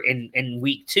got hurt in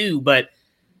week 2, but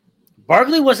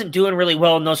Barkley wasn't doing really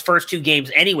well in those first 2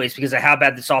 games anyways because of how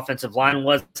bad this offensive line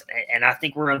was. And I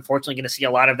think we're unfortunately going to see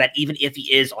a lot of that, even if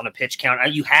he is on a pitch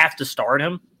count. You have to start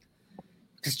him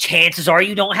because chances are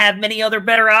you don't have many other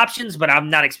better options, but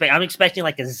I'm expecting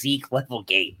like a Zeke level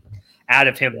game out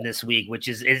of him this week, which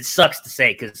is, it sucks to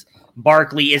say because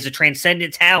Barkley is a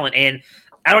transcendent talent. And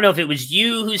I don't know if it was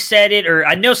you who said it, or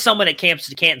I know someone at Camps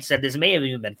to Canton said this. It may have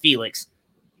even been Felix.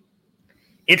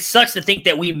 It sucks to think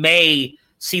that we may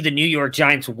see the New York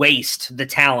Giants waste the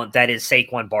talent that is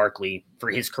Saquon Barkley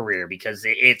for his career, because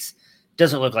it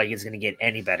doesn't look like it's going to get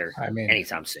any better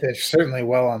anytime soon. They're certainly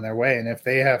well on their way, and if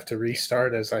they have to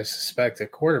restart, as I suspect,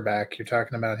 at quarterback, you're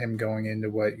talking about him going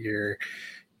into what year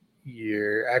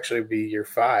actually be year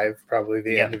 5, probably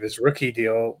the end of his rookie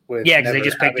deal. Because they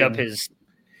just picked up his.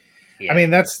 Yeah. I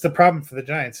mean, that's the problem for the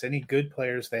Giants. Any good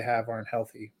players they have aren't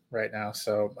healthy right now.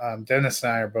 So Dennis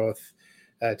and I are both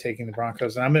taking the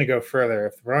Broncos. And I'm going to go further.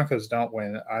 If the Broncos don't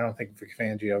win, I don't think Vic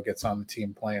Fangio gets on the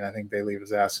team plane. I think they leave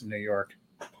his ass in New York.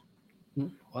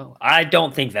 Well, I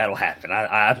don't think that'll happen.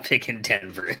 I'm picking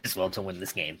Denver as well to win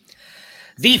this game.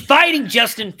 The Fighting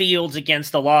Justin Fields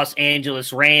against the Los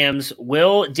Angeles Rams.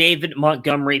 Will David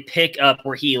Montgomery pick up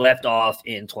where he left off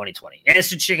in 2020? And it's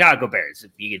the Chicago Bears,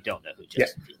 if you don't know who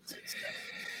Justin Fields is.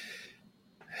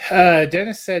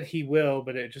 Dennis said he will,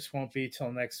 but it just won't be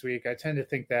till next week. I tend to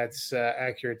think that's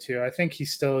accurate too. I think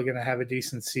he's still going to have a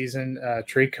decent season.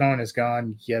 Trey Cohn is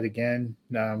gone yet again.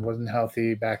 Wasn't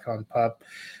healthy, back on PUP.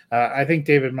 I think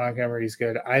David Montgomery is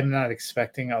good. I'm not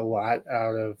expecting a lot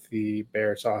out of the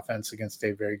Bears offense against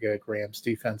a very good Rams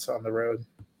defense on the road.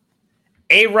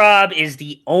 A-Rob is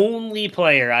the only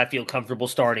player I feel comfortable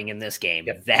starting in this game.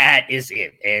 Yep. That is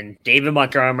it. And David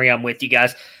Montgomery, I'm with you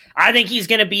guys. I think he's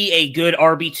going to be a good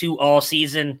RB2 all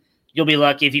season. You'll be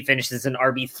lucky if he finishes an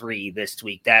RB3 this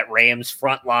week. That Rams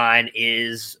front line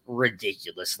is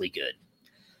ridiculously good.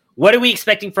 What are we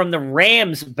expecting from the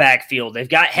Rams backfield? They've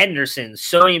got Henderson,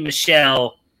 Sony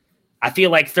Michel, I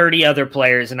feel like 30 other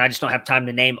players, and I just don't have time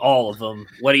to name all of them.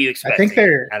 What are you expecting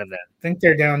out of that? I think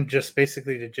they're down just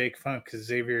basically to Jake Funk because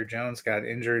Xavier Jones got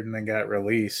injured and then got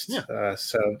released. Yeah.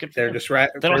 So they're just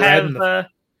riding the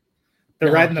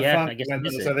funk when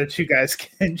those other two guys get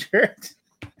injured.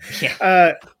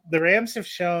 Yeah. The Rams have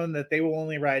shown that they will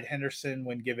only ride Henderson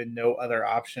when given no other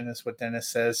option, is what Dennis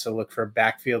says. So look for a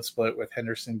backfield split with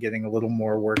Henderson getting a little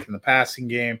more work in the passing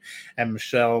game and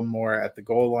Michel more at the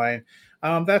goal line.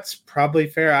 That's probably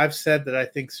fair. I've said that I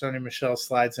think Sony Michel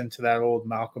slides into that old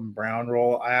Malcolm Brown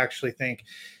role. I actually think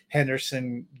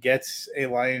Henderson gets a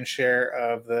lion's share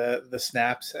of the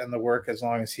snaps and the work as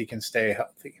long as he can stay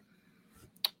healthy.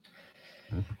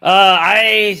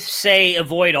 I say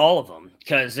avoid all of them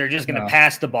because they're just going to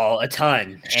pass the ball a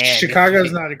ton. And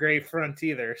Chicago's not a great front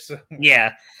either. So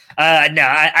yeah.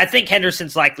 I think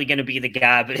Henderson's likely going to be the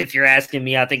guy, but if you're asking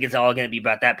me, I think it's all going to be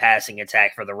about that passing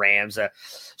attack for the Rams.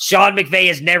 Sean McVay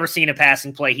has never seen a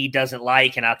passing play he doesn't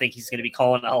like, and I think he's going to be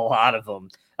calling a lot of them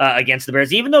against the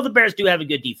Bears, even though the Bears do have a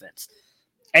good defense.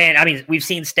 And, I mean, we've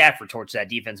seen Stafford torch that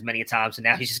defense many times, and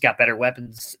now he's just got better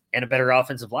weapons and a better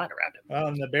offensive line around him. Well,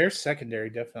 and the Bears secondary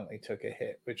definitely took a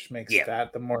hit, which makes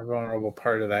that the more vulnerable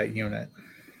part of that unit.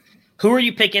 Who are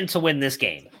you picking to win this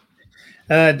game?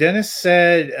 Dennis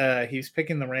said he's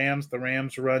picking the Rams. The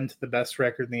Rams run to the best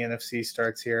record in the NFC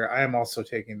starts here. I am also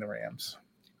taking the Rams.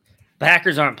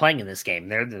 Packers aren't playing in this game.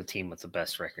 They're the team with the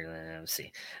best record in the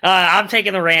NFC. I'm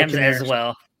taking the Rams as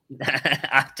well.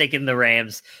 I'm taking the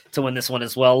Rams to win this one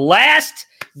as well. Last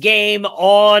game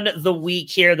on the week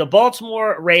here, the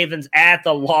Baltimore Ravens at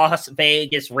the Las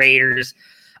Vegas Raiders.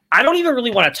 I don't even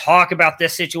really want to talk about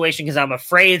this situation because I'm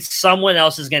afraid someone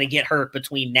else is going to get hurt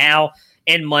between now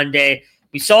and Monday.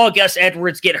 We saw Gus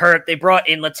Edwards get hurt. They brought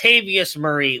in Latavius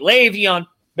Murray, Le'Veon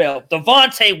Bell,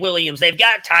 Devontae Williams. They've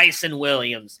got Tyson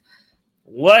Williams.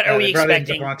 What are we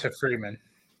expecting? Devonta Freeman.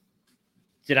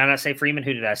 Did I not say Freeman?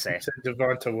 Who did I say? I said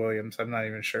Devonta Williams. I'm not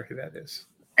even sure who that is.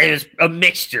 It was a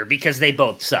mixture because they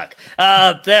both suck.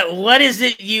 What is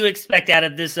it you expect out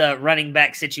of this running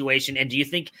back situation? And do you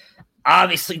think,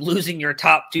 obviously, losing your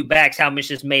top two backs, how much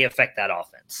this may affect that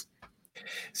offense?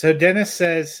 So Dennis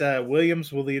says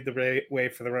Williams will lead the way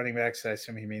for the running backs. I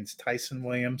assume he means Tyson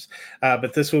Williams.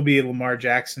 But this will be a Lamar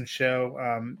Jackson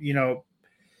show.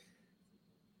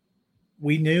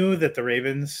 We knew that the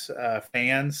Ravens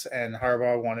fans and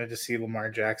Harbaugh wanted to see Lamar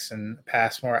Jackson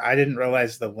pass more. I didn't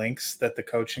realize the lengths that the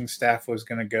coaching staff was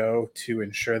going to go to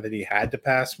ensure that he had to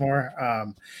pass more.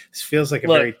 This feels like a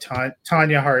very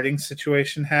Tanya Harding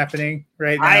situation happening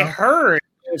right now. I heard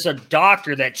there's a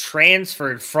doctor that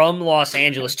transferred from Los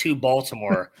Angeles to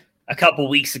Baltimore a couple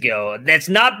weeks ago. That's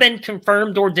not been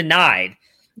confirmed or denied.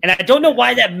 And I don't know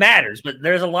why that matters, but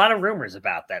there's a lot of rumors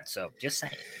about that. So just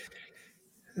saying.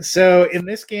 So in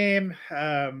this game,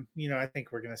 I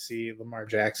think we're going to see Lamar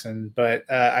Jackson, but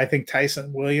I think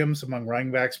Tyson Williams among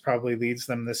running backs probably leads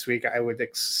them this week. I would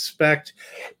expect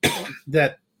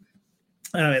that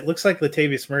It looks like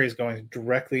Latavius Murray is going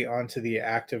directly onto the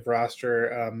active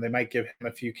roster. They might give him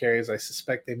a few carries. I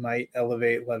suspect they might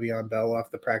elevate Le'Veon Bell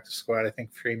off the practice squad. I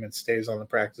think Freeman stays on the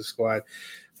practice squad.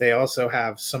 They also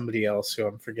have somebody else who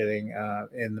I'm forgetting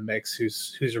in the mix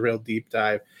who's a real deep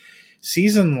dive.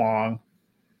 Season long,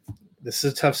 this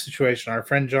is a tough situation. Our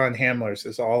friend John Hamlers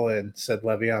is all in, said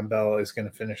Le'Veon Bell is going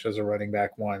to finish as a running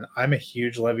back 1. I'm a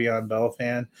huge Le'Veon Bell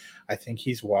fan. I think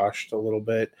he's washed a little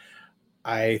bit.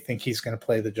 I think he's going to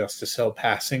play the Justice Hill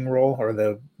passing role, or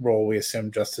the role we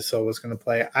assumed Justice Hill was going to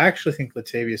play. I actually think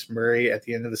Latavius Murray at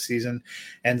the end of the season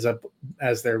ends up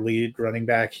as their lead running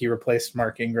back. He replaced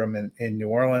Mark Ingram in New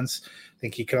Orleans. I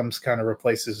think he kind of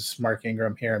replaces Mark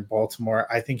Ingram here in Baltimore.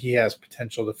 I think he has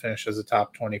potential to finish as a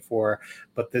top 24,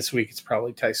 but this week it's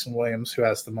probably Tyson Williams who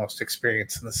has the most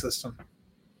experience in the system.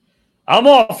 I'm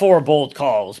all for bold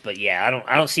calls, but yeah,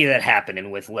 I don't see that happening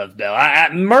with Lev Bell.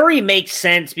 Murray makes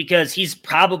sense because he's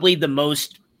probably the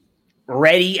most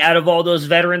ready out of all those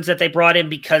veterans that they brought in,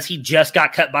 because he just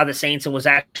got cut by the Saints and was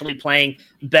actually playing.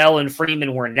 Bell and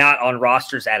Freeman were not on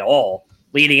rosters at all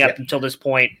leading up until this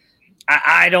point.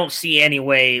 I don't see any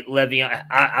way Le'Veon.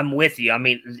 I'm with you. I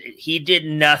mean, he did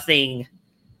nothing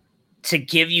to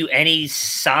give you any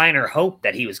sign or hope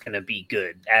that he was going to be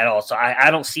good at all. So I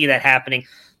don't see that happening.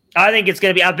 I think it's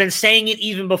going to be – I've been saying it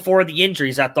even before the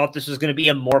injuries. I thought this was going to be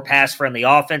a more pass-friendly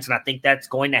offense, and I think that's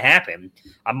going to happen.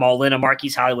 I'm all in on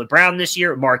Marquise Hollywood-Brown this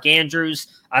year, Mark Andrews.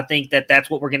 I think that's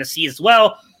what we're going to see as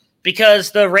well,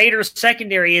 because the Raiders'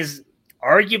 secondary is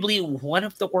arguably one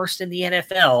of the worst in the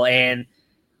NFL, and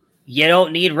you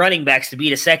don't need running backs to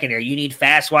beat a secondary. You need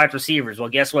fast wide receivers. Well,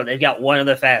 guess what? They've got one of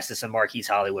the fastest in Marquise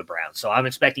Hollywood-Brown. So I'm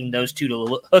expecting those two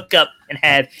to hook up and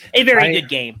have a very good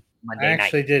game Monday night. I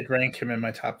actually did rank him in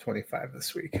my top 25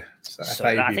 this week. So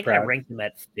I think I ranked him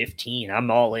at 15.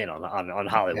 I'm all in on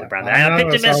Hollywood Brown. I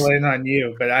picked him all in on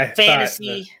you, but I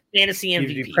fantasy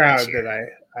MVP. You'd be proud that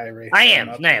I ranked him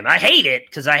up. I hate it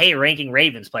because I hate ranking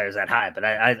Ravens players that high, but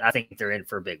I think they're in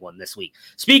for a big one this week.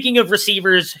 Speaking of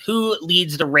receivers, who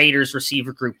leads the Raiders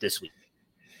receiver group this week?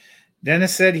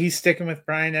 Dennis said he's sticking with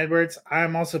Bryan Edwards.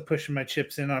 I'm also pushing my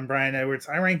chips in on Bryan Edwards.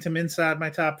 I ranked him inside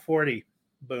my top 40.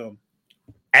 Boom.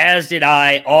 As did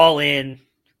I, all in,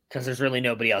 because there's really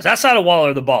nobody else. Outside of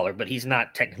Waller the baller, but he's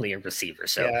not technically a receiver.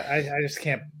 So yeah, I just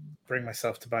can't bring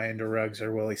myself to buy into Ruggs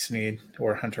or Willie Snead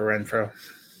or Hunter Renfrow.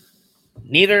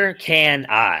 Neither can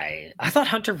I. I thought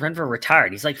Hunter Renfrow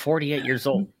retired. He's like 48 years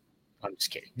old. I'm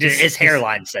just kidding. His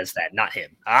hairline says that, not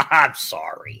him. I'm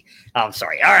sorry. All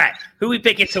right. Who we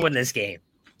picking to win this game?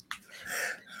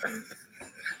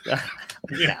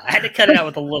 Yeah, I had to cut it out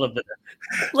with a little bit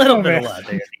of love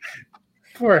there.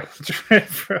 Poor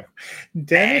Renfrow.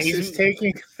 Dennis is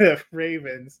taking the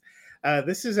Ravens.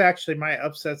 This is actually my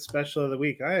upset special of the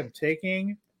week. I am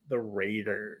taking the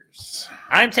Raiders.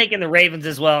 I'm taking the Ravens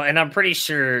as well, and I'm pretty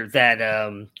sure that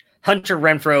Hunter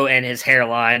Renfrow and his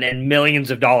hairline and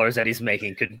millions of dollars that he's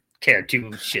making could care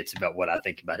two shits about what I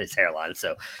think about his hairline.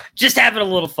 So just having a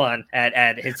little fun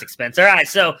at his expense. All right,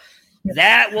 so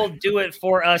that will do it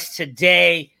for us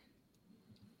today.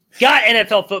 Got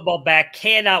NFL football back.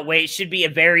 Cannot wait. Should be a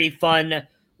very fun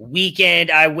weekend.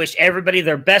 I wish everybody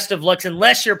their best of lucks,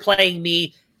 unless you're playing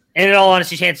me. And in all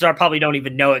honesty, chances are I probably don't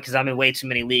even know it because I'm in way too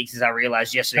many leagues, as I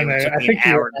realized yesterday. It took me an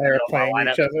hour to playing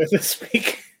each other this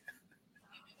week.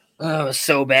 Oh, it was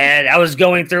so bad. I was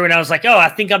going through and I was like, oh, I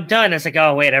think I'm done. I was like,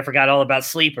 oh, wait, I forgot all about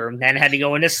Sleeper. And then I had to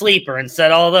go into Sleeper and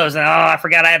set all those. And I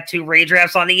forgot I have 2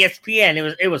 redrafts on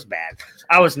ESPN. It was bad.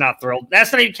 I was not thrilled.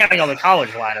 That's not even counting all the college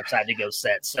lineups I had to go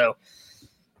set. So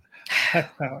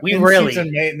we really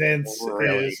maintenance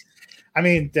is. I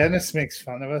mean, Dennis makes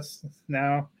fun of us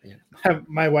now. Yeah.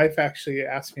 My wife actually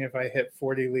asked me if I hit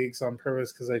 40 leagues on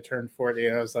purpose because I turned 40.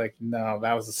 And I was like, no,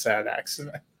 that was a sad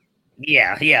accident.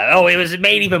 Yeah. Oh, it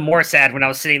made even more sad when I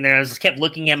was sitting there. I just kept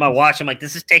looking at my watch. I'm like,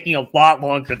 this is taking a lot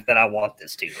longer than I want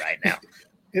this to right now.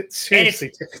 It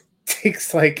seriously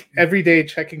takes like every day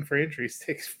checking for injuries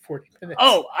takes 40 minutes.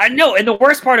 Oh, I know. And the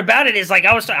worst part about it is like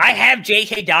I have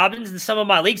J.K. Dobbins in some of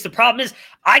my leagues. The problem is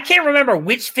I can't remember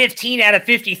which 15 out of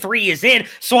 53 is in.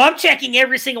 So I'm checking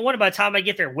every single one. By the time I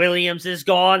get there, Williams is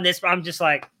gone. I'm just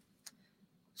like,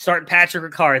 starting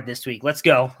Patrick Ricard this week. Let's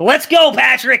go,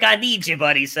 Patrick. I need you,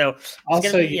 buddy. So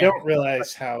also, you don't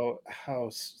realize how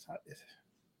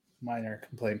minor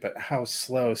complaint, but how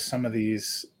slow some of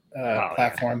these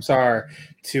platforms are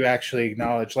to actually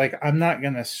acknowledge. Like, I'm not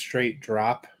going to straight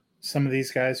drop some of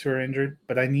these guys who are injured,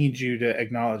 but I need you to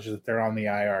acknowledge that they're on the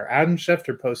IR. Adam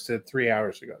Schefter posted 3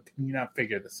 hours ago. Can you not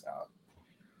figure this out?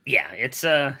 Yeah, it's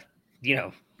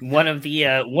one of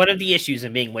the issues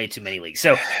in being way too many leagues.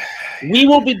 So We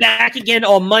will be back again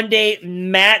on Monday.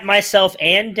 Matt, myself,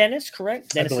 and Dennis,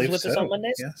 correct? Dennis is with us on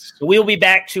Mondays? Yes. So we will be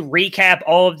back to recap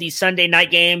all of these Sunday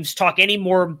night games, talk any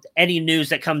news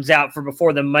that comes out for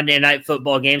before the Monday night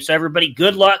football game. So everybody,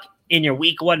 good luck in your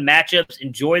week 1 matchups.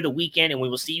 Enjoy the weekend, and we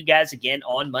will see you guys again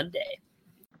on Monday.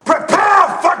 Prepare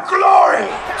for glory!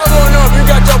 I don't know if you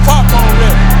got your popcorn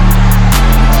ready.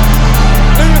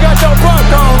 Do you got your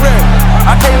popcorn ready?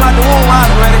 I came out the womb, I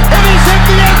was ready. And he's hit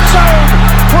the end zone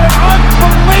for an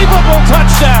unbelievable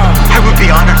touchdown. I would be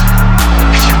honored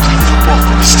if you played football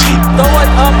for this team. Throw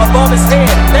it up above his head.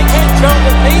 They can't jump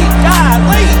with me.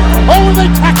 Golly. Oh, they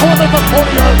tackle him at the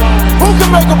 40-yard line. Who can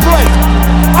make a play?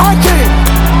 I can.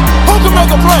 Who can make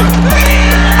a play?